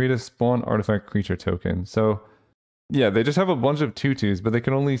from it, create a spawn artifact creature token. So, yeah, they just have a bunch of 2/2s, but they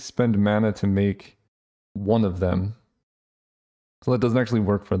can only spend mana to make one of them. So that doesn't actually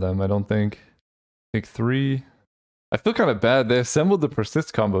work for them, I don't think. Take 3. I feel kind of bad. They assembled the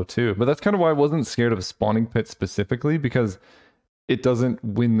Persist combo too, but that's kind of why I wasn't scared of Spawning Pit specifically, because it doesn't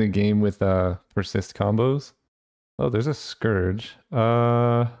win the game with Persist combos. Oh, there's a Scourge.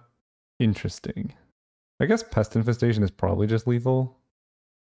 Interesting. I guess Pest Infestation is probably just lethal.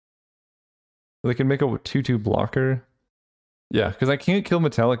 They can make a 2/2 blocker. Yeah, because I can't kill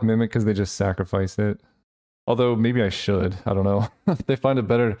Metallic Mimic because they just sacrifice it. Although maybe I should. I don't know. If they find a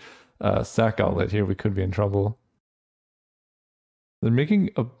better sack outlet here, we could be in trouble. They're making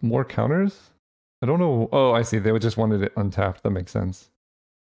more counters? I don't know. Oh, I see. They just wanted it untapped. That makes sense.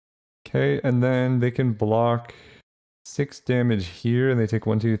 Okay, and then they can block 6 damage here, and they take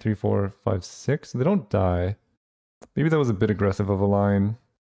 1, 2, 3, 4, 5, 6. They don't die. Maybe that was a bit aggressive of a line.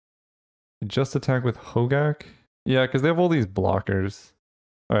 Just attack with Hogak? Yeah, because they have all these blockers.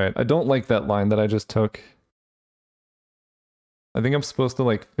 Alright, I don't like that line that I just took. I think I'm supposed to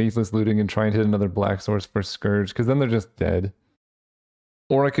like Faithless Looting and try and hit another Black Source for Scourge, because then they're just dead.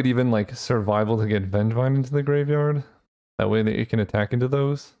 Or I could even like Survival to get Vengevine into the graveyard. That way that you can attack into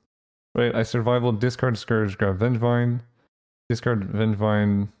those. Right, I Survival, discard Scourge, grab Vengevine. Discard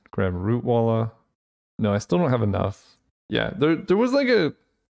Vengevine, grab Root Walla. No, I still don't have enough. Yeah, there was like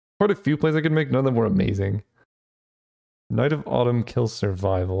quite a few plays I could make, none of them were amazing. Night of Autumn kills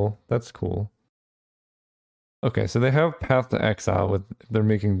Survival. That's cool. Okay, so they have Path to Exile with they're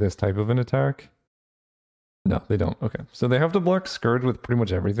making this type of an attack. No, they don't. Okay, so they have to block Scourge with pretty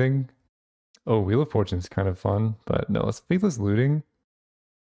much everything. Oh, Wheel of Fortune's kind of fun, but no, it's Faithless Looting.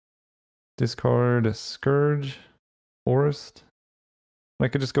 Discard Scourge, Forest. I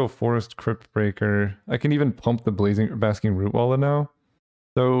could just go Forest, Crypt Breaker. I can even pump the Basking Root Walla now.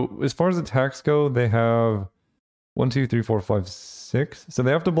 So as far as attacks go, they have 1, 2, 3, 4, 5, 6. So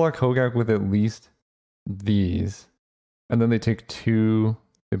they have to block Hogak with at least these. And then they take 2.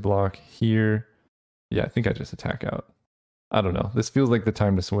 They block here. Yeah, I think I just attack out. I don't know. This feels like the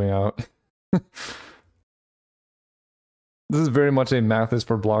time to swing out. This is very much a math is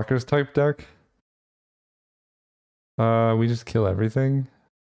for blockers type deck. We just kill everything.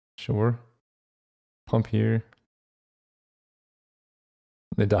 Sure. Pump here.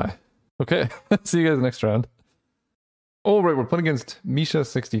 They die. Okay, see you guys next round. All right, we're playing against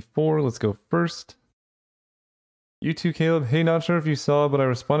Misha64. Let's go first. You too, Caleb. Hey, not sure if you saw, but I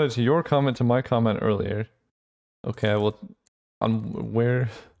responded to your comment to my comment earlier. Okay, well, on where?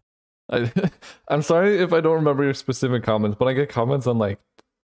 I'm sorry if I don't remember your specific comments, but I get comments on like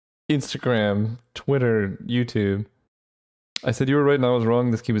Instagram, Twitter, YouTube. I said you were right and I was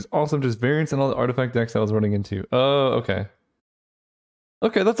wrong. This cube is awesome. Just variants and all the artifact decks I was running into. Oh, okay.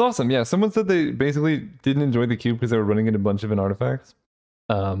 Okay, that's awesome. Yeah, someone said they basically didn't enjoy the cube because they were running into a bunch of artifacts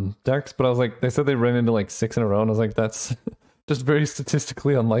decks, but I was like, they said they ran into like 6 in a row, and I was like, that's just very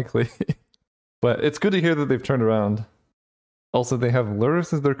statistically unlikely. But it's good to hear that they've turned around. Also, they have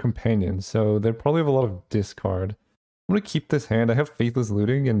Lurrus as their companion, so they probably have a lot of discard. I'm gonna keep this hand. I have Faithless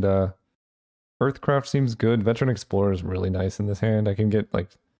Looting, and Earthcraft seems good. Veteran Explorer is really nice in this hand. I can get like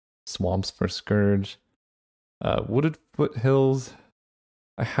swamps for Scourge. Wooded Foothills.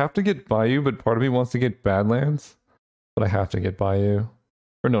 I have to get Bayou, but part of me wants to get Badlands. But I have to get Bayou.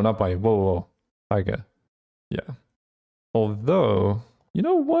 Or no, not Bayou. Whoa, whoa, whoa. Taiga. Yeah. Although, you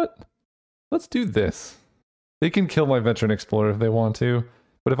know what? Let's do this. They can kill my Veteran Explorer if they want to.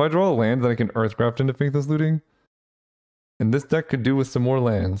 But if I draw a land, then I can Earthcraft into Faithless Looting. And this deck could do with some more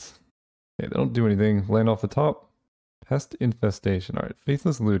lands. Okay, they don't do anything. Land off the top. Pest Infestation. Alright,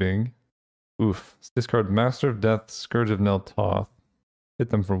 Faithless Looting. Oof. Discard Master of Death, Scourge of Nel Toth. Hit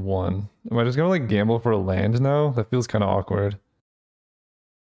them for 1. Am I just gonna like gamble for a land now? That feels kind of awkward.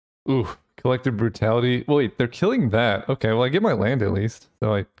 Ooh, Collective Brutality. Well, wait, they're killing that. Okay, well I get my land at least,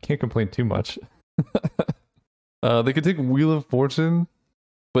 so I can't complain too much. They could take Wheel of Fortune,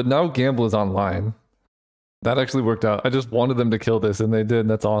 but now Gamble is online. That actually worked out. I just wanted them to kill this, and they did.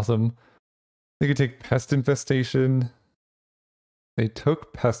 That's awesome. They could take Pest Infestation. They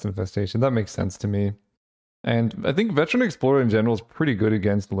took Pest Infestation. That makes sense to me. And I think Veteran Explorer in general is pretty good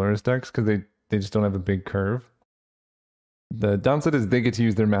against Lurrus decks because they just don't have a big curve. The downside is they get to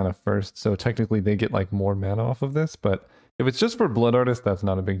use their mana first, so technically they get like more mana off of this, but if it's just for Blood Artist, that's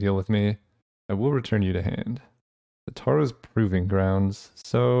not a big deal with me. I will return you to hand. The Tara's Proving Grounds,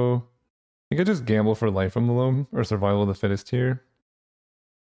 so I think I just gamble for Life from the Loam or Survival of the Fittest here.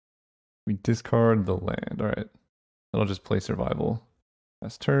 We discard the land, alright. Then I'll just play Survival.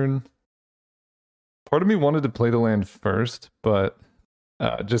 Last turn. Part of me wanted to play the land first, but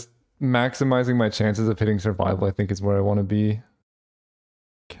just maximizing my chances of hitting Survival I think is where I want to be.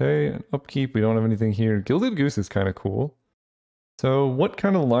 Okay, and Upkeep, we don't have anything here. Gilded Goose is kind of cool. So what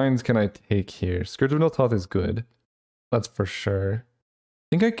kind of lines can I take here? Scourge of Nel Toth is good. That's for sure.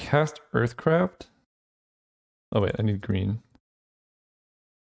 I think I cast Earthcraft. Oh wait, I need green.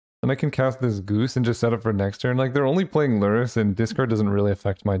 Then I can cast this Goose and just set up for next turn. Like, they're only playing Lurrus, and discard doesn't really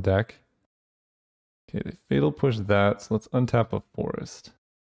affect my deck. Okay, they Fatal Push that, so let's untap a Forest.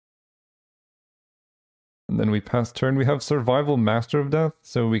 And then we pass turn. We have Survival Master of Death,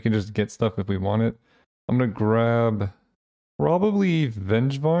 so we can just get stuff if we want it. I'm gonna grab probably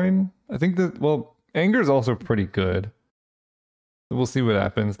Vengevine. I think that, well, Anger is also pretty good. We'll see what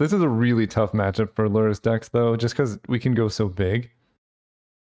happens. This is a really tough matchup for Lurrus decks, though, just because we can go so big.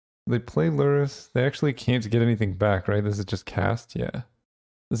 They play Lurrus. They actually can't get anything back, right? This is just cast? Yeah.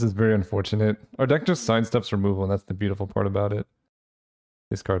 This is very unfortunate. Our deck just sidesteps removal, and that's the beautiful part about it.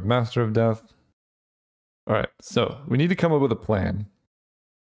 Discard Master of Death. Alright, so we need to come up with a plan.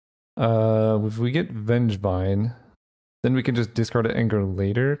 If we get Vengevine, then we can just discard Anger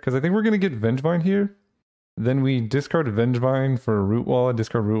later, because I think we're going to get Vengevine here. Then we discard Vengevine for Rootwalla,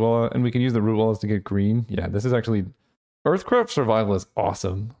 discard Rootwalla, and we can use the Rootwallas to get green. Yeah, this is actually... Earthcraft Survival is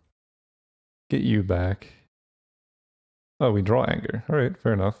awesome. Get you back. Oh, we draw Anger. Alright,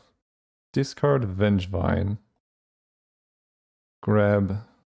 fair enough. Discard Vengevine. Grab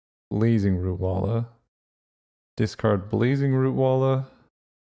Blazing Rootwalla. Discard Blazing Rootwalla.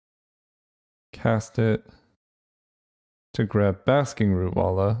 Cast it to grab Basking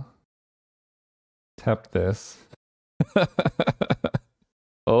Rootwalla. Tap this.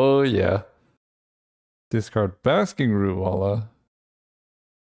 Oh yeah. Discard Basking Rootwalla.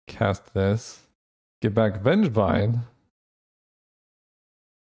 Cast this. Get back Vengevine.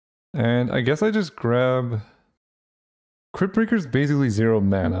 And I guess I just grab... Crypt Breaker's basically 0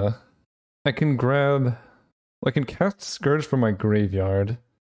 mana. I can grab... I can cast Scourge from my graveyard.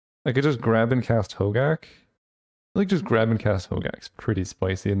 I could just grab and cast Hogak. Like, just grab and cast Hogak's pretty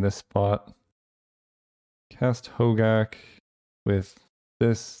spicy in this spot. Cast Hogak with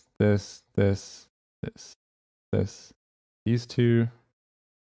this, this, this, this, this. These two.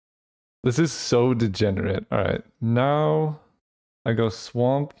 This is so degenerate. Alright, now I go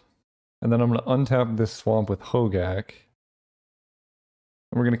Swamp, and then I'm going to untap this Swamp with Hogak.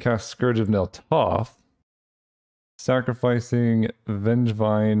 And we're going to cast Scourge of Nel Toth, sacrificing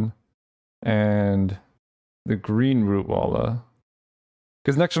Vengevine and the green Rootwalla.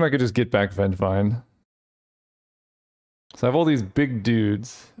 Because next turn I could just get back Vengevine. So I have all these big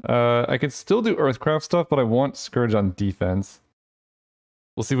dudes. I can still do Earthcraft stuff, but I want Scourge on defense.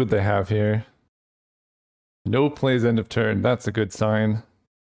 We'll see what they have here. No plays end of turn. That's a good sign.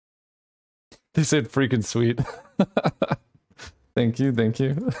 They said freaking sweet. Thank you, thank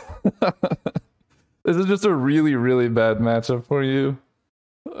you. This is just a really, really bad matchup for you,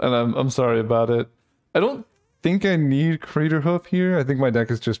 and I'm sorry about it. I don't think I need Crater Hoof here. I think my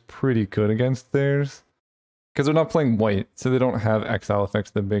deck is just pretty good against theirs. Because they're not playing white, so they don't have exile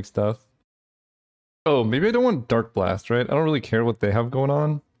effects, the big stuff. Oh, maybe I don't want Dark Blast, right? I don't really care what they have going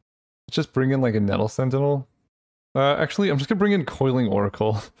on. Let's just bring in like a Nettle Sentinel. Actually, I'm just gonna bring in Coiling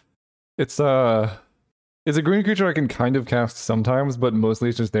Oracle. It's a green creature I can kind of cast sometimes, but mostly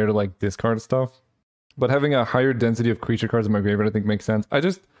it's just there to like discard stuff. But having a higher density of creature cards in my graveyard I think makes sense. I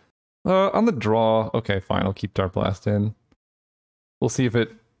just, on the draw, okay, fine, I'll keep Dark Blast in. We'll see if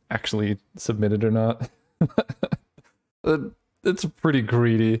it actually submitted or not. It's pretty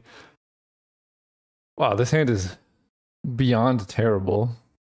greedy. Wow, this hand is beyond terrible.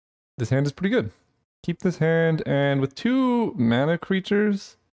 This hand is pretty good. Keep this hand, and with 2 mana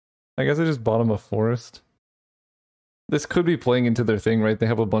creatures, I guess I just bottom a forest. This could be playing into their thing, right? They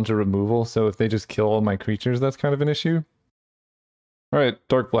have a bunch of removal, so if they just kill all my creatures, that's kind of an issue. Alright,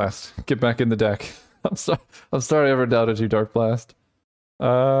 Dark Blast. Get back in the deck. I'm sorry I ever doubted you, Dark Blast.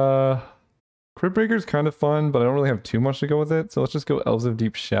 Crypt Breaker's kind of fun, but I don't really have too much to go with it, so let's just go Elves of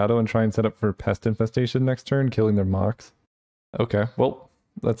Deep Shadow and try and set up for Pest Infestation next turn, killing their Mox. Okay, well,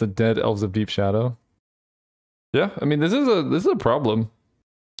 that's a dead Elves of Deep Shadow. Yeah, I mean, this is a problem.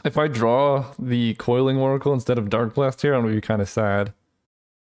 If I draw the Coiling Oracle instead of Dark Blast here, I'm gonna be kind of sad.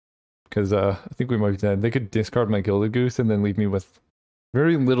 Because I think we might be dead. They could discard my Gilded Goose and then leave me with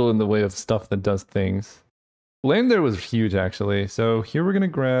very little in the way of stuff that does things. Land there was huge, actually. So here we're gonna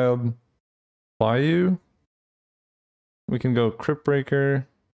grab Bayou. We can go Crypt Breaker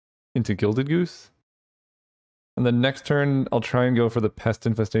into Gilded Goose. And then next turn, I'll try and go for the Pest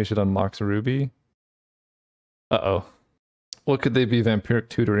Infestation on Mox Ruby. Uh-oh. What could they be Vampiric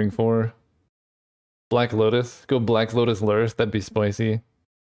Tutoring for? Black Lotus? Go Black Lotus Lurrus, that'd be spicy.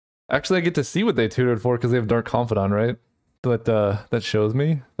 Actually, I get to see what they tutored for because they have Dark Confidant, right? That shows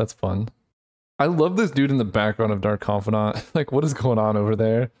me. That's fun. I love this dude in the background of Dark Confidant. Like, what is going on over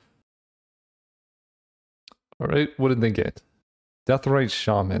there? Alright, what did they get? Deathrite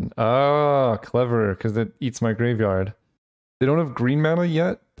Shaman. Ah, clever, because it eats my graveyard. They don't have green mana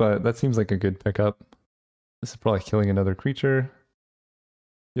yet, but that seems like a good pickup. This is probably killing another creature.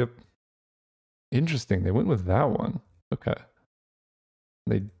 Yep. Interesting, they went with that one. Okay.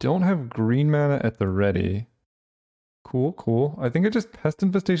 They don't have green mana at the ready. Cool, cool. I think I just Pest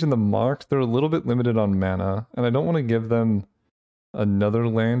Infestation the Mox. They're a little bit limited on mana, and I don't want to give them another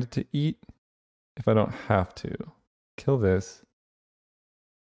land to eat if I don't have to. Kill this.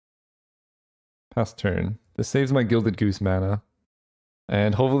 Pass turn. This saves my Gilded Goose mana.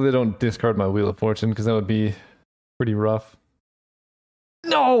 And hopefully they don't discard my Wheel of Fortune, because that would be pretty rough.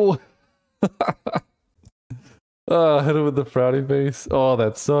 No! Hit it with the frowny face. Oh,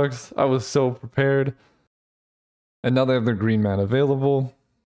 that sucks. I was so prepared. And now they have their green mana available.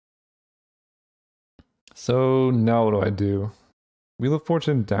 So now what do I do? Wheel of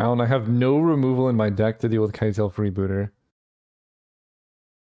Fortune down. I have no removal in my deck to deal with Kitesail Freebooter.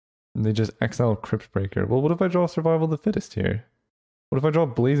 And they just exile Crypt Breaker. Well, what if I draw Survival of the Fittest here? What if I draw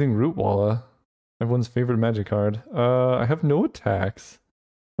Blazing Rootwalla? Everyone's favorite magic card. I have no attacks.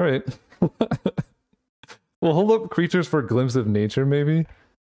 Alright. We'll hold up creatures for Glimpse of Nature, maybe?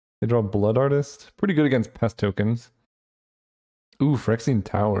 They draw Blood Artist. Pretty good against pest tokens. Ooh, Phyrexian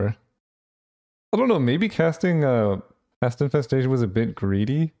Tower. I don't know, maybe casting Pest Infestation was a bit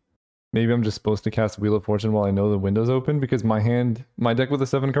greedy. Maybe I'm just supposed to cast Wheel of Fortune while I know the window's open, because my deck with a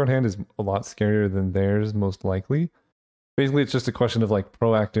 7-card hand is a lot scarier than theirs, most likely. Basically, it's just a question of like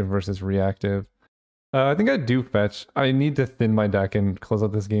proactive versus reactive. I think I do fetch. I need to thin my deck and close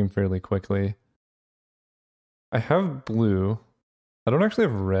out this game fairly quickly. I have blue. I don't actually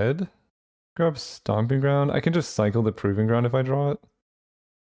have red. Grab Stomping Ground. I can just cycle the Proving Ground if I draw it.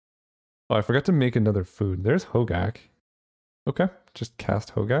 Oh, I forgot to make another food. There's Hogak. Okay, just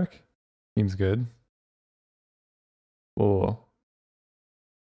cast Hogak. Seems good. Whoa.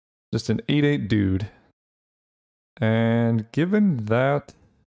 Just an 8/8 dude. And given that,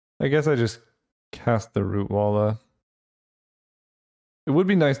 I guess I just cast the Rootwalla. It would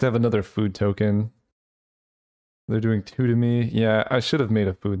be nice to have another food token. They're doing 2 to me. Yeah, I should have made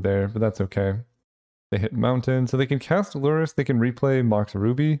a food there, but that's okay. They hit Mountain, so they can cast Lurrus, they can replay Mox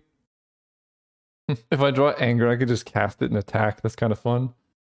Ruby. If I draw Anger, I could just cast it and attack. That's kind of fun.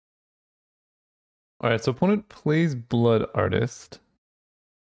 Alright, so opponent plays Blood Artist.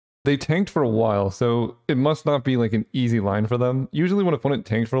 They tanked for a while, so it must not be like an easy line for them. Usually when opponent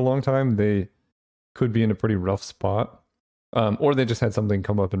tanked for a long time, they could be in a pretty rough spot. Or they just had something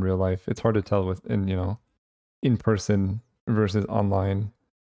come up in real life. It's hard to tell with, in person versus online.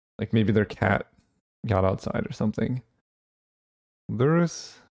 Like maybe their cat got outside or something.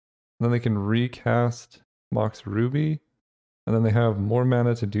 Luris. Then they can recast Mox Ruby. And then they have more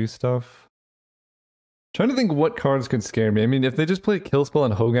mana to do stuff. Trying to think what cards could scare me. I mean, if they just play Killspell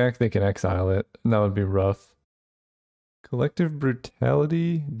and Hogak, they can exile it. And that would be rough. Collective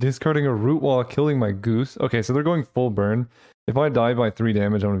Brutality. Discarding a Root Wall, killing my Goose. Okay, so they're going full burn. If I die by 3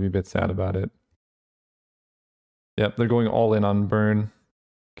 damage, I'm going to be a bit sad about it. Yep, they're going all in on burn.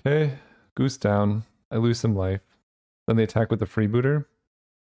 Okay, Goose down. I lose some life. Then they attack with the Freebooter.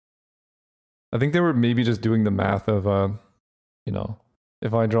 I think they were maybe just doing the math of, you know,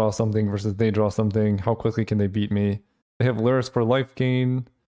 if I draw something versus they draw something, how quickly can they beat me? They have Luris for life gain.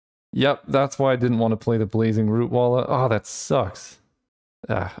 Yep, that's why I didn't want to play the Blazing Root Walla. Oh, that sucks.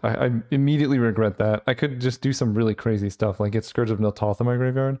 I immediately regret that. I could just do some really crazy stuff, like get Scourge of Niltoth in my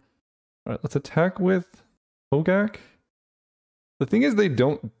graveyard. Alright, let's attack with Hogak. The thing is, they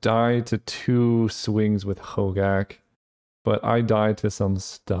don't die to 2 swings with Hogak, but I die to some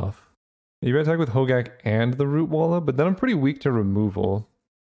stuff. Maybe I attack with Hogak and the Root Walla, but then I'm pretty weak to removal.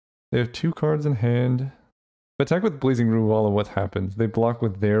 They have 2 cards in hand. If I attack with Blazing Root Walla, what happens? They block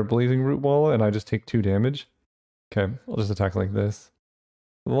with their Blazing Root Walla, and I just take 2 damage. Okay, I'll just attack like this.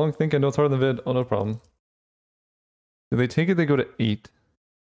 The long think, I know it's harder than vid. Oh, no problem. If they take it, they go to 8.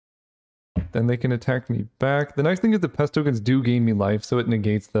 Then they can attack me back. The nice thing is the Pest tokens do gain me life, so it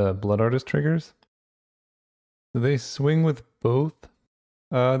negates the Blood Artist triggers. Do they swing with both?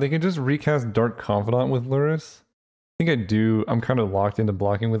 They can just recast Dark Confidant with Luris. I think I do. I'm kind of locked into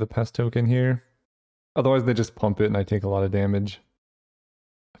blocking with a Pest token here. Otherwise, they just pump it and I take a lot of damage.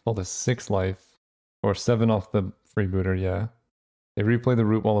 I fall to 6 life. Or 7 off the Freebooter, yeah. They replay the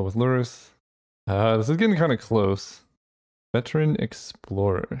Root Walla with Luris. This is getting kind of close. Veteran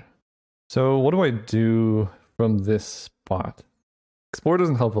Explorer. So what do I do from this spot? Explorer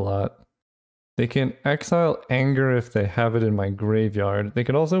doesn't help a lot. They can exile Anger if they have it in my graveyard. They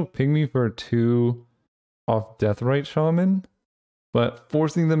can also ping me for 2 off Deathrite Shaman. But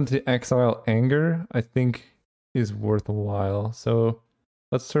forcing them to exile Anger, I think, is worthwhile. So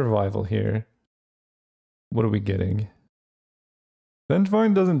let's survival here. What are we getting?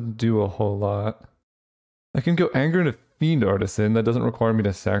 Vengevine doesn't do a whole lot. I can go Anger into Fiend Artisan. That doesn't require me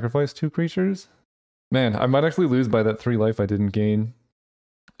to sacrifice 2 creatures. Man, I might actually lose by that 3 life I didn't gain.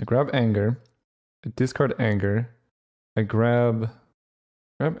 I grab Anger. I discard Anger. I grab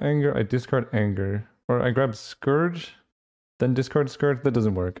Anger. I discard Anger. Or I grab Scourge. Then discard Scourge. That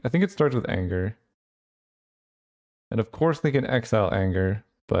doesn't work. I think it starts with Anger. And of course they can exile Anger,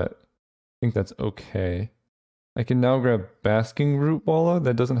 but I think that's okay. I can now grab Basking Root Walla.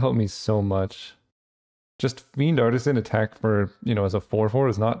 That doesn't help me so much. Just Fiend Artisan attack for, you know, as a 4/4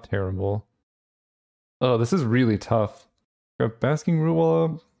 is not terrible. Oh, this is really tough. Grab Basking Root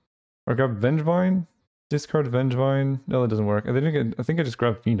Walla. Or grab Vengevine. Discard Vengevine. No, that doesn't work. I think I just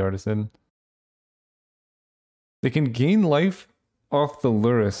grabbed Fiend Artisan. They can gain life off the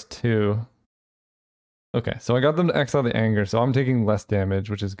Luris too. Okay, so I got them to exile the Anger, so I'm taking less damage,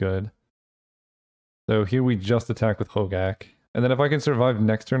 which is good. So here we just attack with Hogak. And then if I can survive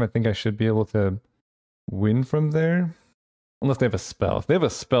next turn, I think I should be able to win from there. Unless they have a spell. If they have a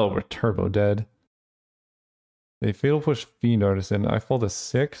spell, we're turbo dead. They fatal push Fiend Artisan. I fall to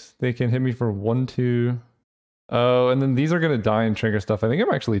 6. They can hit me for 1, 2. Oh, and then these are going to die and trigger stuff. I think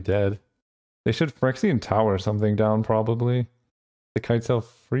I'm actually dead. They should Phyrexian Tower something down, probably. The Kitesail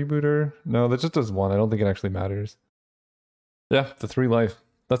Freebooter? No, that just does 1. I don't think it actually matters. Yeah, the 3 life.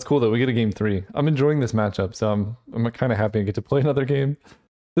 That's cool though. We get a game 3. I'm enjoying this matchup, so I'm kind of happy I get to play another game.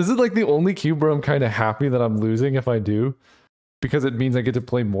 This is like the only cube where I'm kind of happy that I'm losing if I do, because it means I get to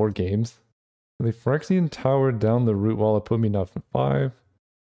play more games. The Phyrexian Tower down the Root Walla put me now for 5.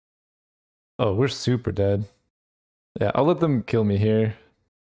 Oh, we're super dead. Yeah, I'll let them kill me here.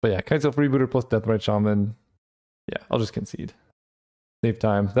 But yeah, Kitesail Freebooter plus Deathrite Shaman. Yeah, I'll just concede. Save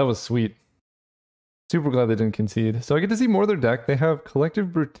time. That was sweet. Super glad they didn't concede. So I get to see more of their deck. They have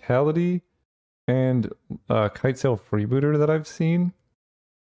Collective Brutality and Kitesail Freebooter that I've seen.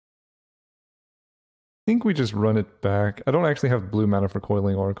 I think we just run it back. I don't actually have blue mana for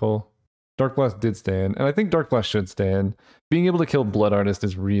Coiling Oracle. Dark Blast did stay in, and I think Dark Blast should stay in. Being able to kill Blood Artist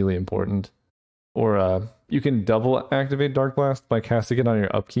is really important. Or you can double activate Dark Blast by casting it on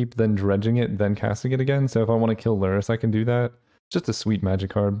your upkeep, then dredging it, then casting it again. So if I want to kill Luris, I can do that. Just a sweet magic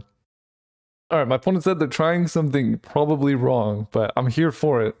card. Alright, my opponent said they're trying something probably wrong, but I'm here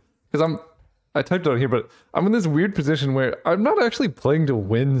for it. Because I typed it out here, but I'm in this weird position where I'm not actually playing to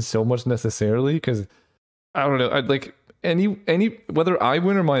win so much necessarily, because I don't know, whether I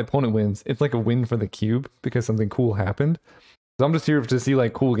win or my opponent wins, it's like a win for the cube because something cool happened. So I'm just here to see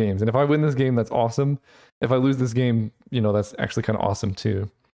like cool games. And if I win this game, that's awesome. If I lose this game, you know, that's actually kind of awesome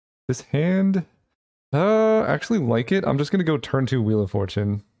too. This hand, actually like it. I'm just gonna go turn 2 Wheel of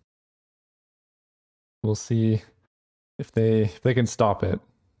Fortune. We'll see if they can stop it.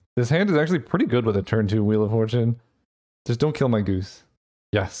 This hand is actually pretty good with a turn 2 Wheel of Fortune. Just don't kill my goose.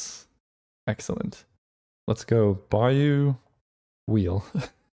 Yes. Excellent. Let's go Bayou Wheel.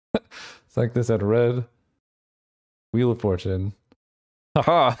 It's like this at red. Wheel of Fortune.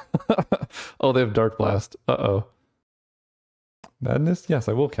 Haha! Oh, they have Dark Blast. Uh-oh. Madness? Yes,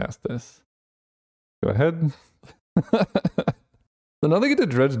 I will cast this. Go ahead. So now they get to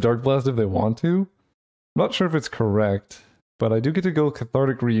dredge Dark Blast if they want to. I'm not sure if it's correct, but I do get to go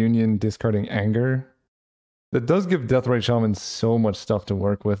Cathartic Reunion, discarding Anger. That does give Deathrite Shaman so much stuff to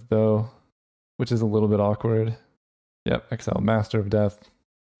work with, though, which is a little bit awkward. Yep, exile Master of Death.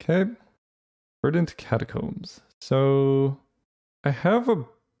 Okay. Verdant Catacombs. So I have a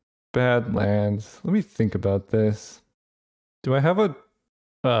bad land. Let me think about this. Do I have a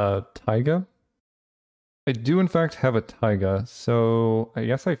Taiga? I do in fact have a Taiga, so I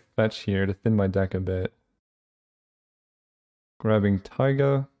guess I fetch here to thin my deck a bit. Grabbing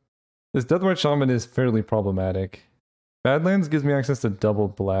Taiga. This Deathrite Shaman is fairly problematic. Badlands gives me access to double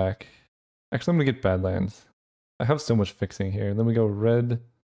black. Actually, I'm gonna get Badlands. I have so much fixing here. Then we go red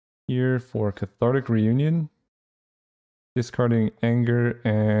here for Cathartic Reunion. Discarding Anger,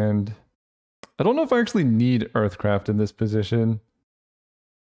 and I don't know if I actually need Earthcraft in this position.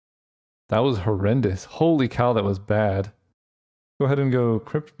 That was horrendous. Holy cow, that was bad. Go ahead and go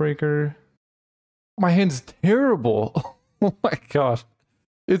Cryptbreaker. My hand's terrible. Oh my gosh.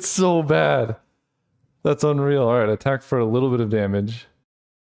 It's so bad. That's unreal. Alright, attack for a little bit of damage.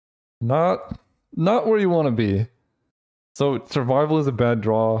 Not where you want to be. So survival is a bad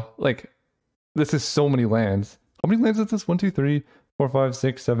draw. Like, this is so many lands. How many lands is this? 1, 2, 3, 4, 5,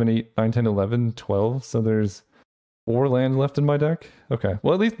 6, 7, 8, 9, 10, 11, 12. So there's 4 lands left in my deck. Okay.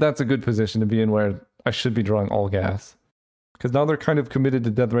 Well, at least that's a good position to be in where I should be drawing all gas. Because now they're kind of committed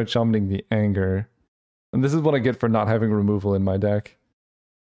to Deathrite Shamaning the Anger. And this is what I get for not having removal in my deck.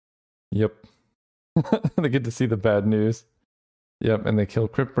 Yep. They get to see the bad news. Yep, and they kill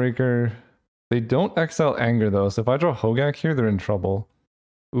Cryptbreaker. They don't exile Anger though, so if I draw Hogak here, they're in trouble.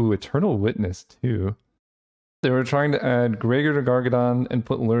 Ooh, Eternal Witness too. They were trying to add Gregor to Gargadon and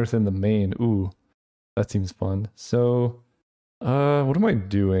put Lurth in the main. Ooh, that seems fun. So, what am I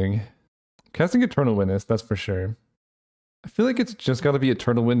doing? Casting Eternal Witness, that's for sure. I feel like it's just got to be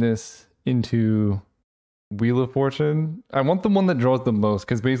Eternal Witness into Wheel of Fortune. I want the one that draws the most,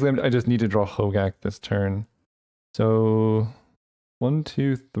 because basically I just need to draw Hogak this turn. So, 1,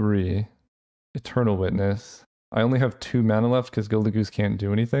 2, 3. Eternal Witness. I only have 2 mana left because Gildagoose can't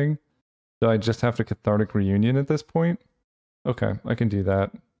do anything. So I just have to Cathartic Reunion at this point. Okay, I can do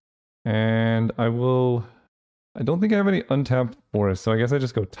that. And I don't think I have any untapped forests, so I guess I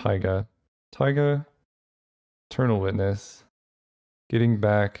just go Taiga. Taiga, Eternal Witness, getting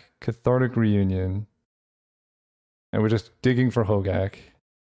back Cathartic Reunion. And we're just digging for Hogak.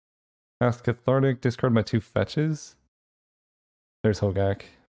 Cast Cathartic, discard my 2 fetches. There's Hogak.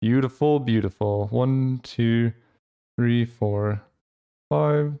 Beautiful, beautiful. 1, 2, 3, 4,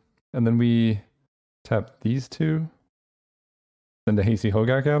 5. And then we tap these 2. Send a Hasty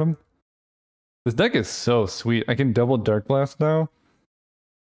Hogak at him. This deck is so sweet. I can double Dark Blast now.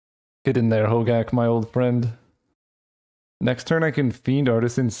 Get in there, Hogak, my old friend. Next turn I can Fiend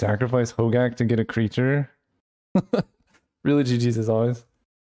Artisan, sacrifice Hogak to get a creature. Really GG's as always.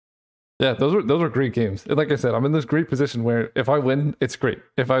 Yeah, those were great games. And like I said, I'm in this great position where if I win, it's great.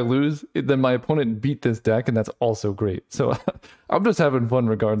 If I lose, then my opponent beat this deck, and that's also great. So I'm just having fun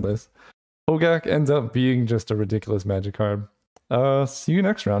regardless. Hogak ends up being just a ridiculous Magic card. See you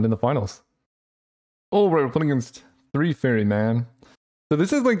next round in the finals. Oh, right, we're playing against 3 Ferryman. So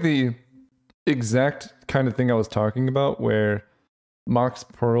this is like the exact kind of thing I was talking about, where Mox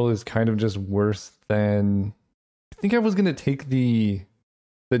Pearl is kind of just worse than... I think I was going to take the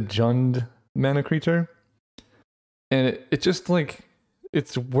Jund mana creature, and it just like,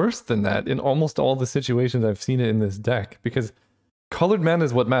 it's worse than that in almost all the situations I've seen it in this deck, because colored mana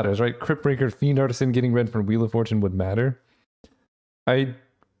is what matters, right? Cryptbreaker, Fiend Artisan, getting red for Wheel of Fortune would matter. I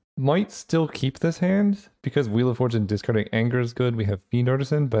might still keep this hand because Wheel of Fortune discarding Anger is good. We have Fiend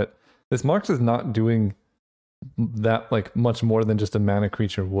Artisan, but this Mox is not doing that like much more than just a mana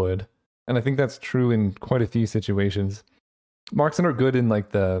creature would, and I think that's true in quite a few situations. Moxen are good in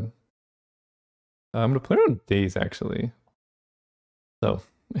like the... I'm going to play around Daze actually. So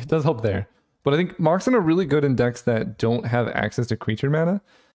it does help there. But I think Moxen are really good in decks that don't have access to creature mana,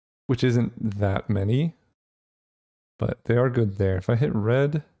 which isn't that many. But they are good there. If I hit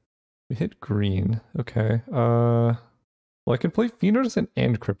red, we hit green. Okay. Well, I can play Fiend Artisan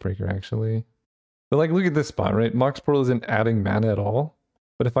and Crypt Breaker, actually. But like, look at this spot, right? Mox Portal isn't adding mana at all.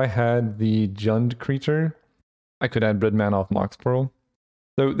 But if I had the Jund creature, I could add red mana off Mox Pearl.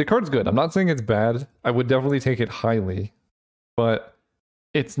 So the card's good. I'm not saying it's bad. I would definitely take it highly. But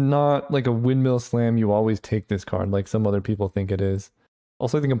it's not like a windmill slam. You always take this card like some other people think it is.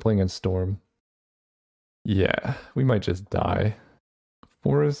 Also, I think I'm playing in Storm. Yeah, we might just die.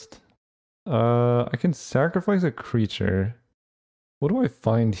 Forest. I can sacrifice a creature. What do I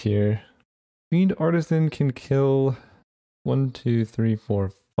find here? Fiend Artisan can kill 1, 2, 3,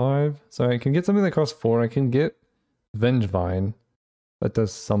 4, 5. So I can get something that costs 4. I can get Vengevine. That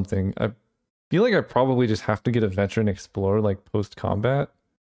does something. I feel like I probably just have to get a Veteran Explorer like post-combat.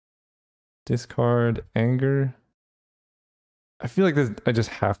 Discard Anger. I feel like this. I just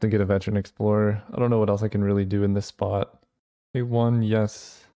have to get a Veteran Explorer. I don't know what else I can really do in this spot. A1,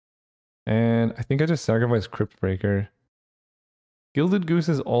 yes. And I think I just sacrifice Crypt Breaker. Gilded Goose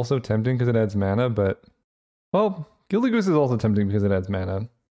is also tempting because it adds mana, but... Well, Gilded Goose is also tempting because it adds mana.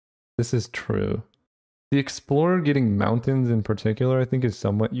 This is true. The Explorer getting mountains in particular I think is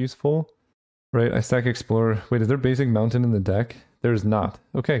somewhat useful. Right, I stack Explorer. Wait, is there basic mountain in the deck? There's not.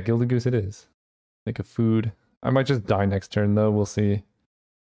 Okay, Gilded Goose it is. Make a food. I might just die next turn though, we'll see.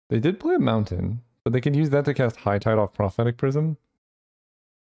 They did play a mountain, but they can use that to cast High Tide off Prophetic Prism.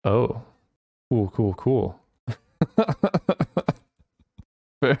 Oh. Cool, cool, cool.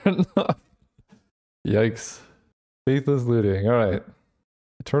 Fair enough. Yikes. Faithless Looting, alright.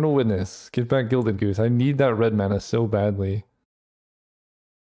 Eternal Witness. Get back Gilded Goose. I need that red mana so badly.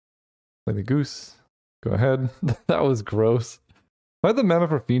 Play the Goose. Go ahead. That was gross. If I had the mana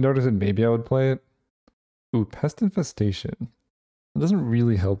for Fiend Artisan, maybe I would play it. Ooh, Pest Infestation. It doesn't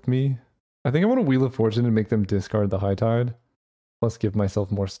really help me. I think I want to Wheel of Fortune and make them discard the High Tide. Plus give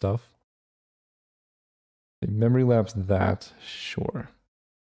myself more stuff. They memory lapse that. Sure.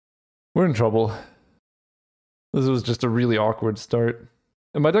 We're in trouble. This was just a really awkward start.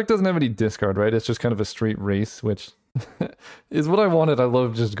 And my deck doesn't have any discard, right? It's just kind of a straight race, which is what I wanted. I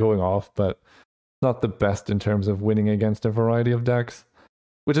love just going off, but not the best in terms of winning against a variety of decks.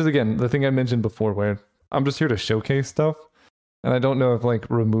 Which is, again, the thing I mentioned before, where I'm just here to showcase stuff. And I don't know if, like,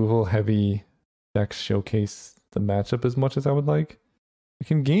 removal-heavy decks showcase the matchup as much as I would like. I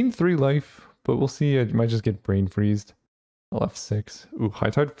can gain 3 life, but we'll see. I might just get brain freezed. I'll F6. Ooh, High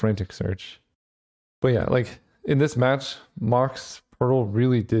Tide Frantic Search. But yeah, like, in this match, Mox Pearl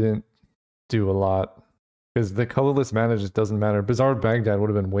really didn't do a lot. Because the colorless mana just doesn't matter. Bizarre Baghdad would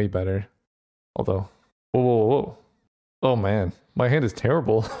have been way better. Although, whoa, whoa, whoa. Oh man, my hand is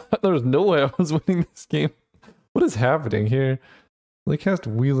terrible. There was no way I was winning this game. What is happening here? They cast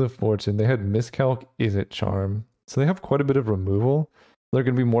Wheel of Fortune. They had Miscalc, Is It Charm. So they have quite a bit of removal. They're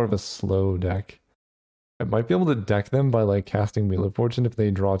going to be more of a slow deck. I might be able to deck them by like casting Wheel of Fortune if they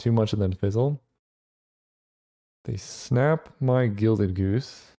draw too much and then fizzle. They snap my Gilded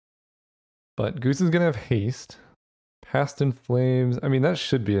Goose. But Goose is going to have haste. Past in Flames. I mean, that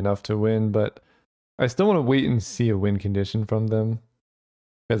should be enough to win, but I still want to wait and see a win condition from them.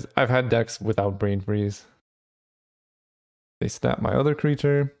 Because I've had decks without Brain Freeze. They snap my other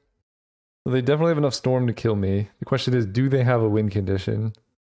creature. So they definitely have enough Storm to kill me. The question is, do they have a win condition?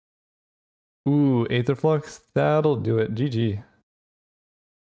 Ooh, Aetherflux? That'll do it. GG.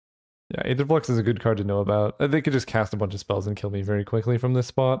 Yeah, Aetherflux is a good card to know about. They could just cast a bunch of spells and kill me very quickly from this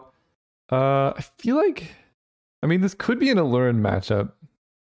spot. I feel like... I mean, this could be an Allurin matchup.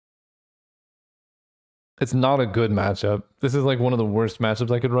 It's not a good matchup. This is like one of the worst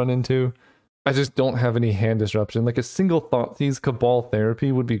matchups I could run into. I just don't have any hand disruption. Like a single Thoughtseize Cabal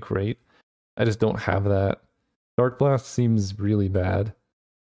Therapy would be great. I just don't have that. Dark Blast seems really bad.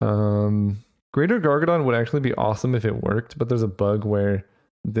 Greater Gargadon would actually be awesome if it worked, but there's a bug where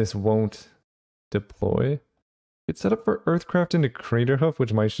this won't deploy. It's set up for Earthcraft into Craterhoof,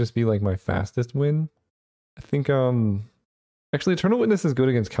 which might just be like my fastest win. I think, actually Eternal Witness is good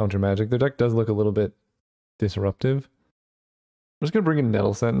against counter magic. Their deck does look a little bit disruptive. I'm just gonna bring in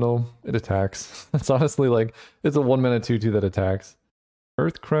Nettle Sentinel. It attacks. That's honestly like, it's a 1 mana 2/2 that attacks.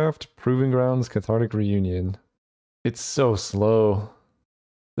 Earthcraft, Proving Grounds, Cathartic Reunion. It's so slow.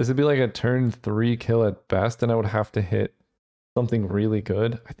 This would be like a turn 3 kill at best, and I would have to hit something really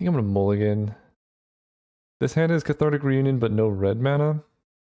good. I think I'm gonna mulligan. This hand is Cathartic Reunion, but no red mana.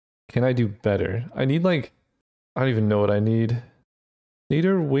 Can I do better? I need like, I don't even know what I need.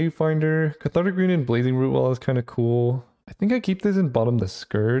 Nader, Wayfinder, Cathartic Reunion, Blazing Root Wall is kind of cool. I think I keep this in bottom the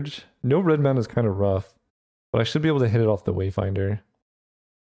Scourge. No red mana is kind of rough, but I should be able to hit it off the Wayfinder.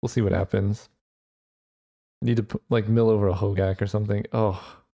 We'll see what happens. Need to put, like, mill over a Hogak or something. Oh,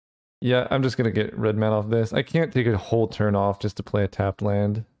 yeah, I'm just gonna get red mana off this. I can't take a whole turn off just to play a tapped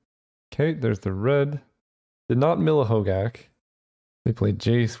land. Okay, there's the red. Did not mill a Hogak. They played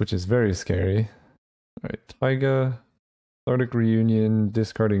Jace, which is very scary. Alright, Taiga, Arctic Reunion,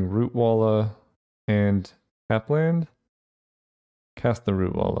 discarding Rootwalla, and Tapland. Cast the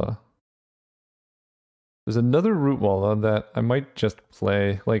Rootwalla. There's another Rootwalla that I might just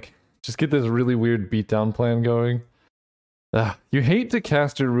play. Like, just get this really weird beatdown plan going. You hate to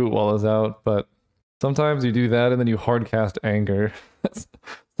cast your Rootwallas out, but sometimes you do that and then you hard cast Anger.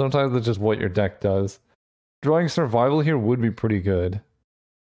 Sometimes that's just what your deck does. Drawing Survival here would be pretty good.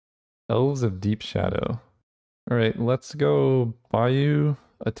 Elves of Deep Shadow. Alright, let's go Bayou,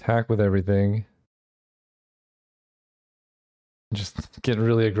 attack with everything. Just get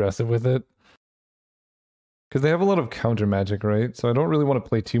really aggressive with it. Because they have a lot of counter magic, right? So I don't really want to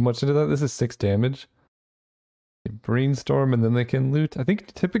play too much into that. This is 6 damage. They brainstorm and then they can loot. I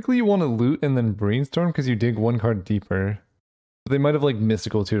think typically you want to loot and then brainstorm because you dig one card deeper. But they might have like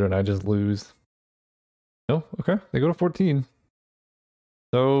Mystical Tutor and I just lose. No? Okay. They go to 14.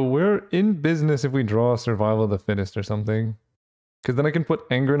 So we're in business if we draw Survival of the Fittest or something. Because then I can put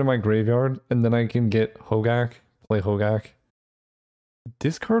Anger into my graveyard and then I can get Hogak, play Hogak.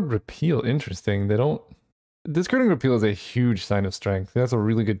 Discard Repeal, interesting. They don't... Discarding Repeal is a huge sign of strength. That's a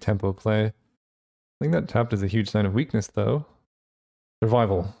really good tempo play. I think that tapped is a huge sign of weakness, though.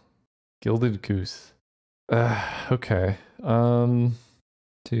 Survival. Gilded Goose. Okay. 2,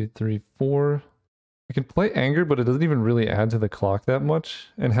 3, 4. I can play Anger, but it doesn't even really add to the clock that much.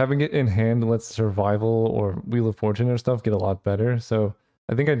 And having it in hand lets Survival or Wheel of Fortune or stuff get a lot better. So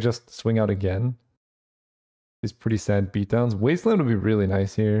I think I just swing out again. These pretty sad beatdowns. Wasteland would be really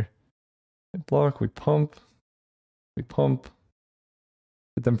nice here. Block, we pump. We pump.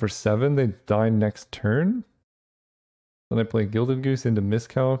 Hit them for 7. They die next turn. Then I play Gilded Goose into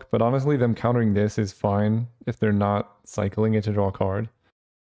Miscalc. But honestly, them countering this is fine if they're not cycling it to draw a card.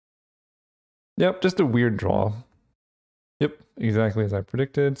 Yep, just a weird draw. Yep, exactly as I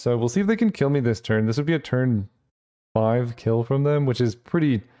predicted. So we'll see if they can kill me this turn. This would be a turn 5 kill from them, which is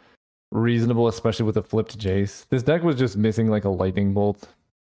pretty reasonable, especially with a flipped Jace. This deck was just missing like a lightning bolt.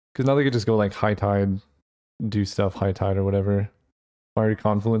 Because now they could just go like High Tide, do stuff High Tide or whatever. Fiery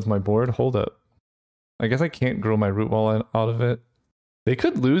Confluence my board. Hold up. I guess I can't grow my Rootwall out of it. They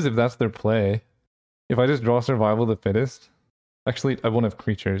could lose if that's their play. If I just draw Survival of the Fittest. Actually, I won't have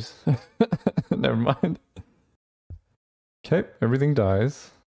creatures. Never mind. Okay, everything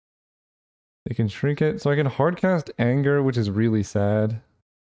dies. They can shrink it. So I can hardcast Anger, which is really sad.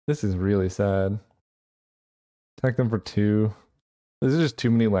 This is really sad. Attack them for 2. This is just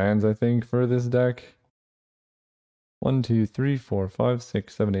too many lands, I think, for this deck. 1, 2, 3, 4, 5,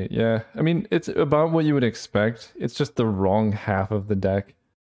 6, 7, 8. Yeah, I mean, it's about what you would expect. It's just the wrong half of the deck.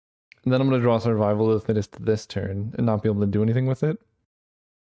 And then I'm going to draw Survival of the Fittest this turn and not be able to do anything with it.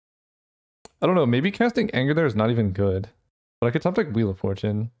 I don't know, maybe casting Anger there is not even good. But I could top deck Wheel of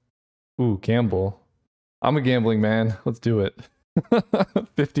Fortune. Ooh, gamble. I'm a gambling man. Let's do it.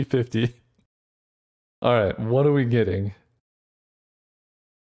 50-50. Alright, what are we getting?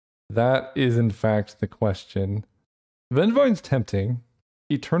 That is in fact the question. Vengevine's tempting.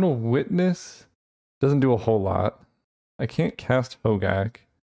 Eternal Witness doesn't do a whole lot. I can't cast Hogak.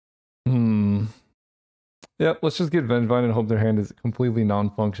 Yep, let's just get Vengevine and hope their hand is completely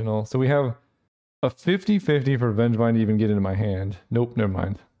non-functional. So we have a 50-50 for Vengevine to even get into my hand. Nope, never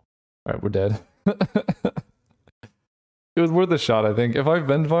mind. Alright, we're dead. It was worth a shot, I think. If I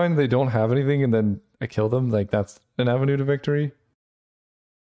Vengevine, they don't have anything, and then I kill them, like, that's an avenue to victory.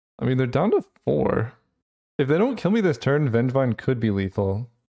 I mean, they're down to 4. If they don't kill me this turn, Vengevine could be lethal.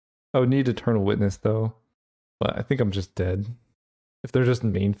 I would need Eternal Witness, though. But I think I'm just dead. If they're just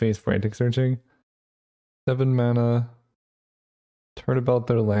main phase frantic searching. 7 mana. Turnabout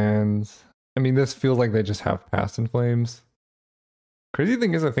their lands. I mean, this feels like they just have Past in Flames. Crazy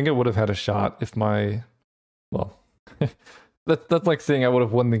thing is, I think I would have had a shot if my... Well, that's like saying I would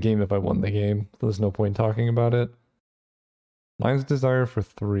have won the game if I won the game. So there's no point talking about it. Mind's Desire for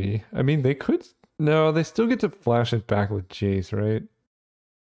 3. I mean, they could... No, they still get to flash it back with Jace, right?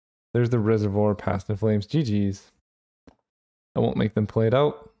 There's the Reservoir, Past in Flames. GG's. I won't make them play it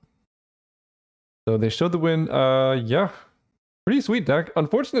out. So they showed the win. Yeah. Pretty sweet deck.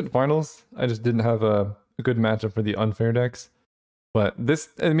 Unfortunate finals. I just didn't have a good matchup for the unfair decks. But this,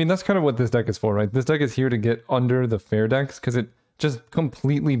 I mean, that's kind of what this deck is for, right? This deck is here to get under the fair decks because it just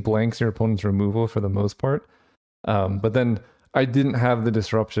completely blanks your opponent's removal for the most part. But then I didn't have the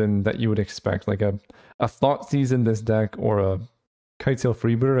disruption that you would expect. Like a Thought Seize in this deck or a Kitesail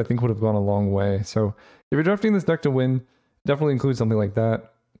Freebird, I think would have gone a long way. So if you're drafting this deck to win, definitely include something like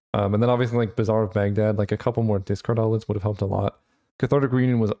that. And then obviously like Bazaar of Baghdad, like a couple more discard outlets would have helped a lot. Cathartic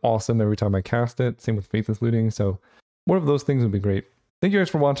Reunion was awesome every time I cast it. Same with Faithless Looting. So more of those things would be great. Thank you guys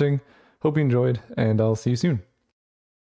for watching. Hope you enjoyed, and I'll see you soon.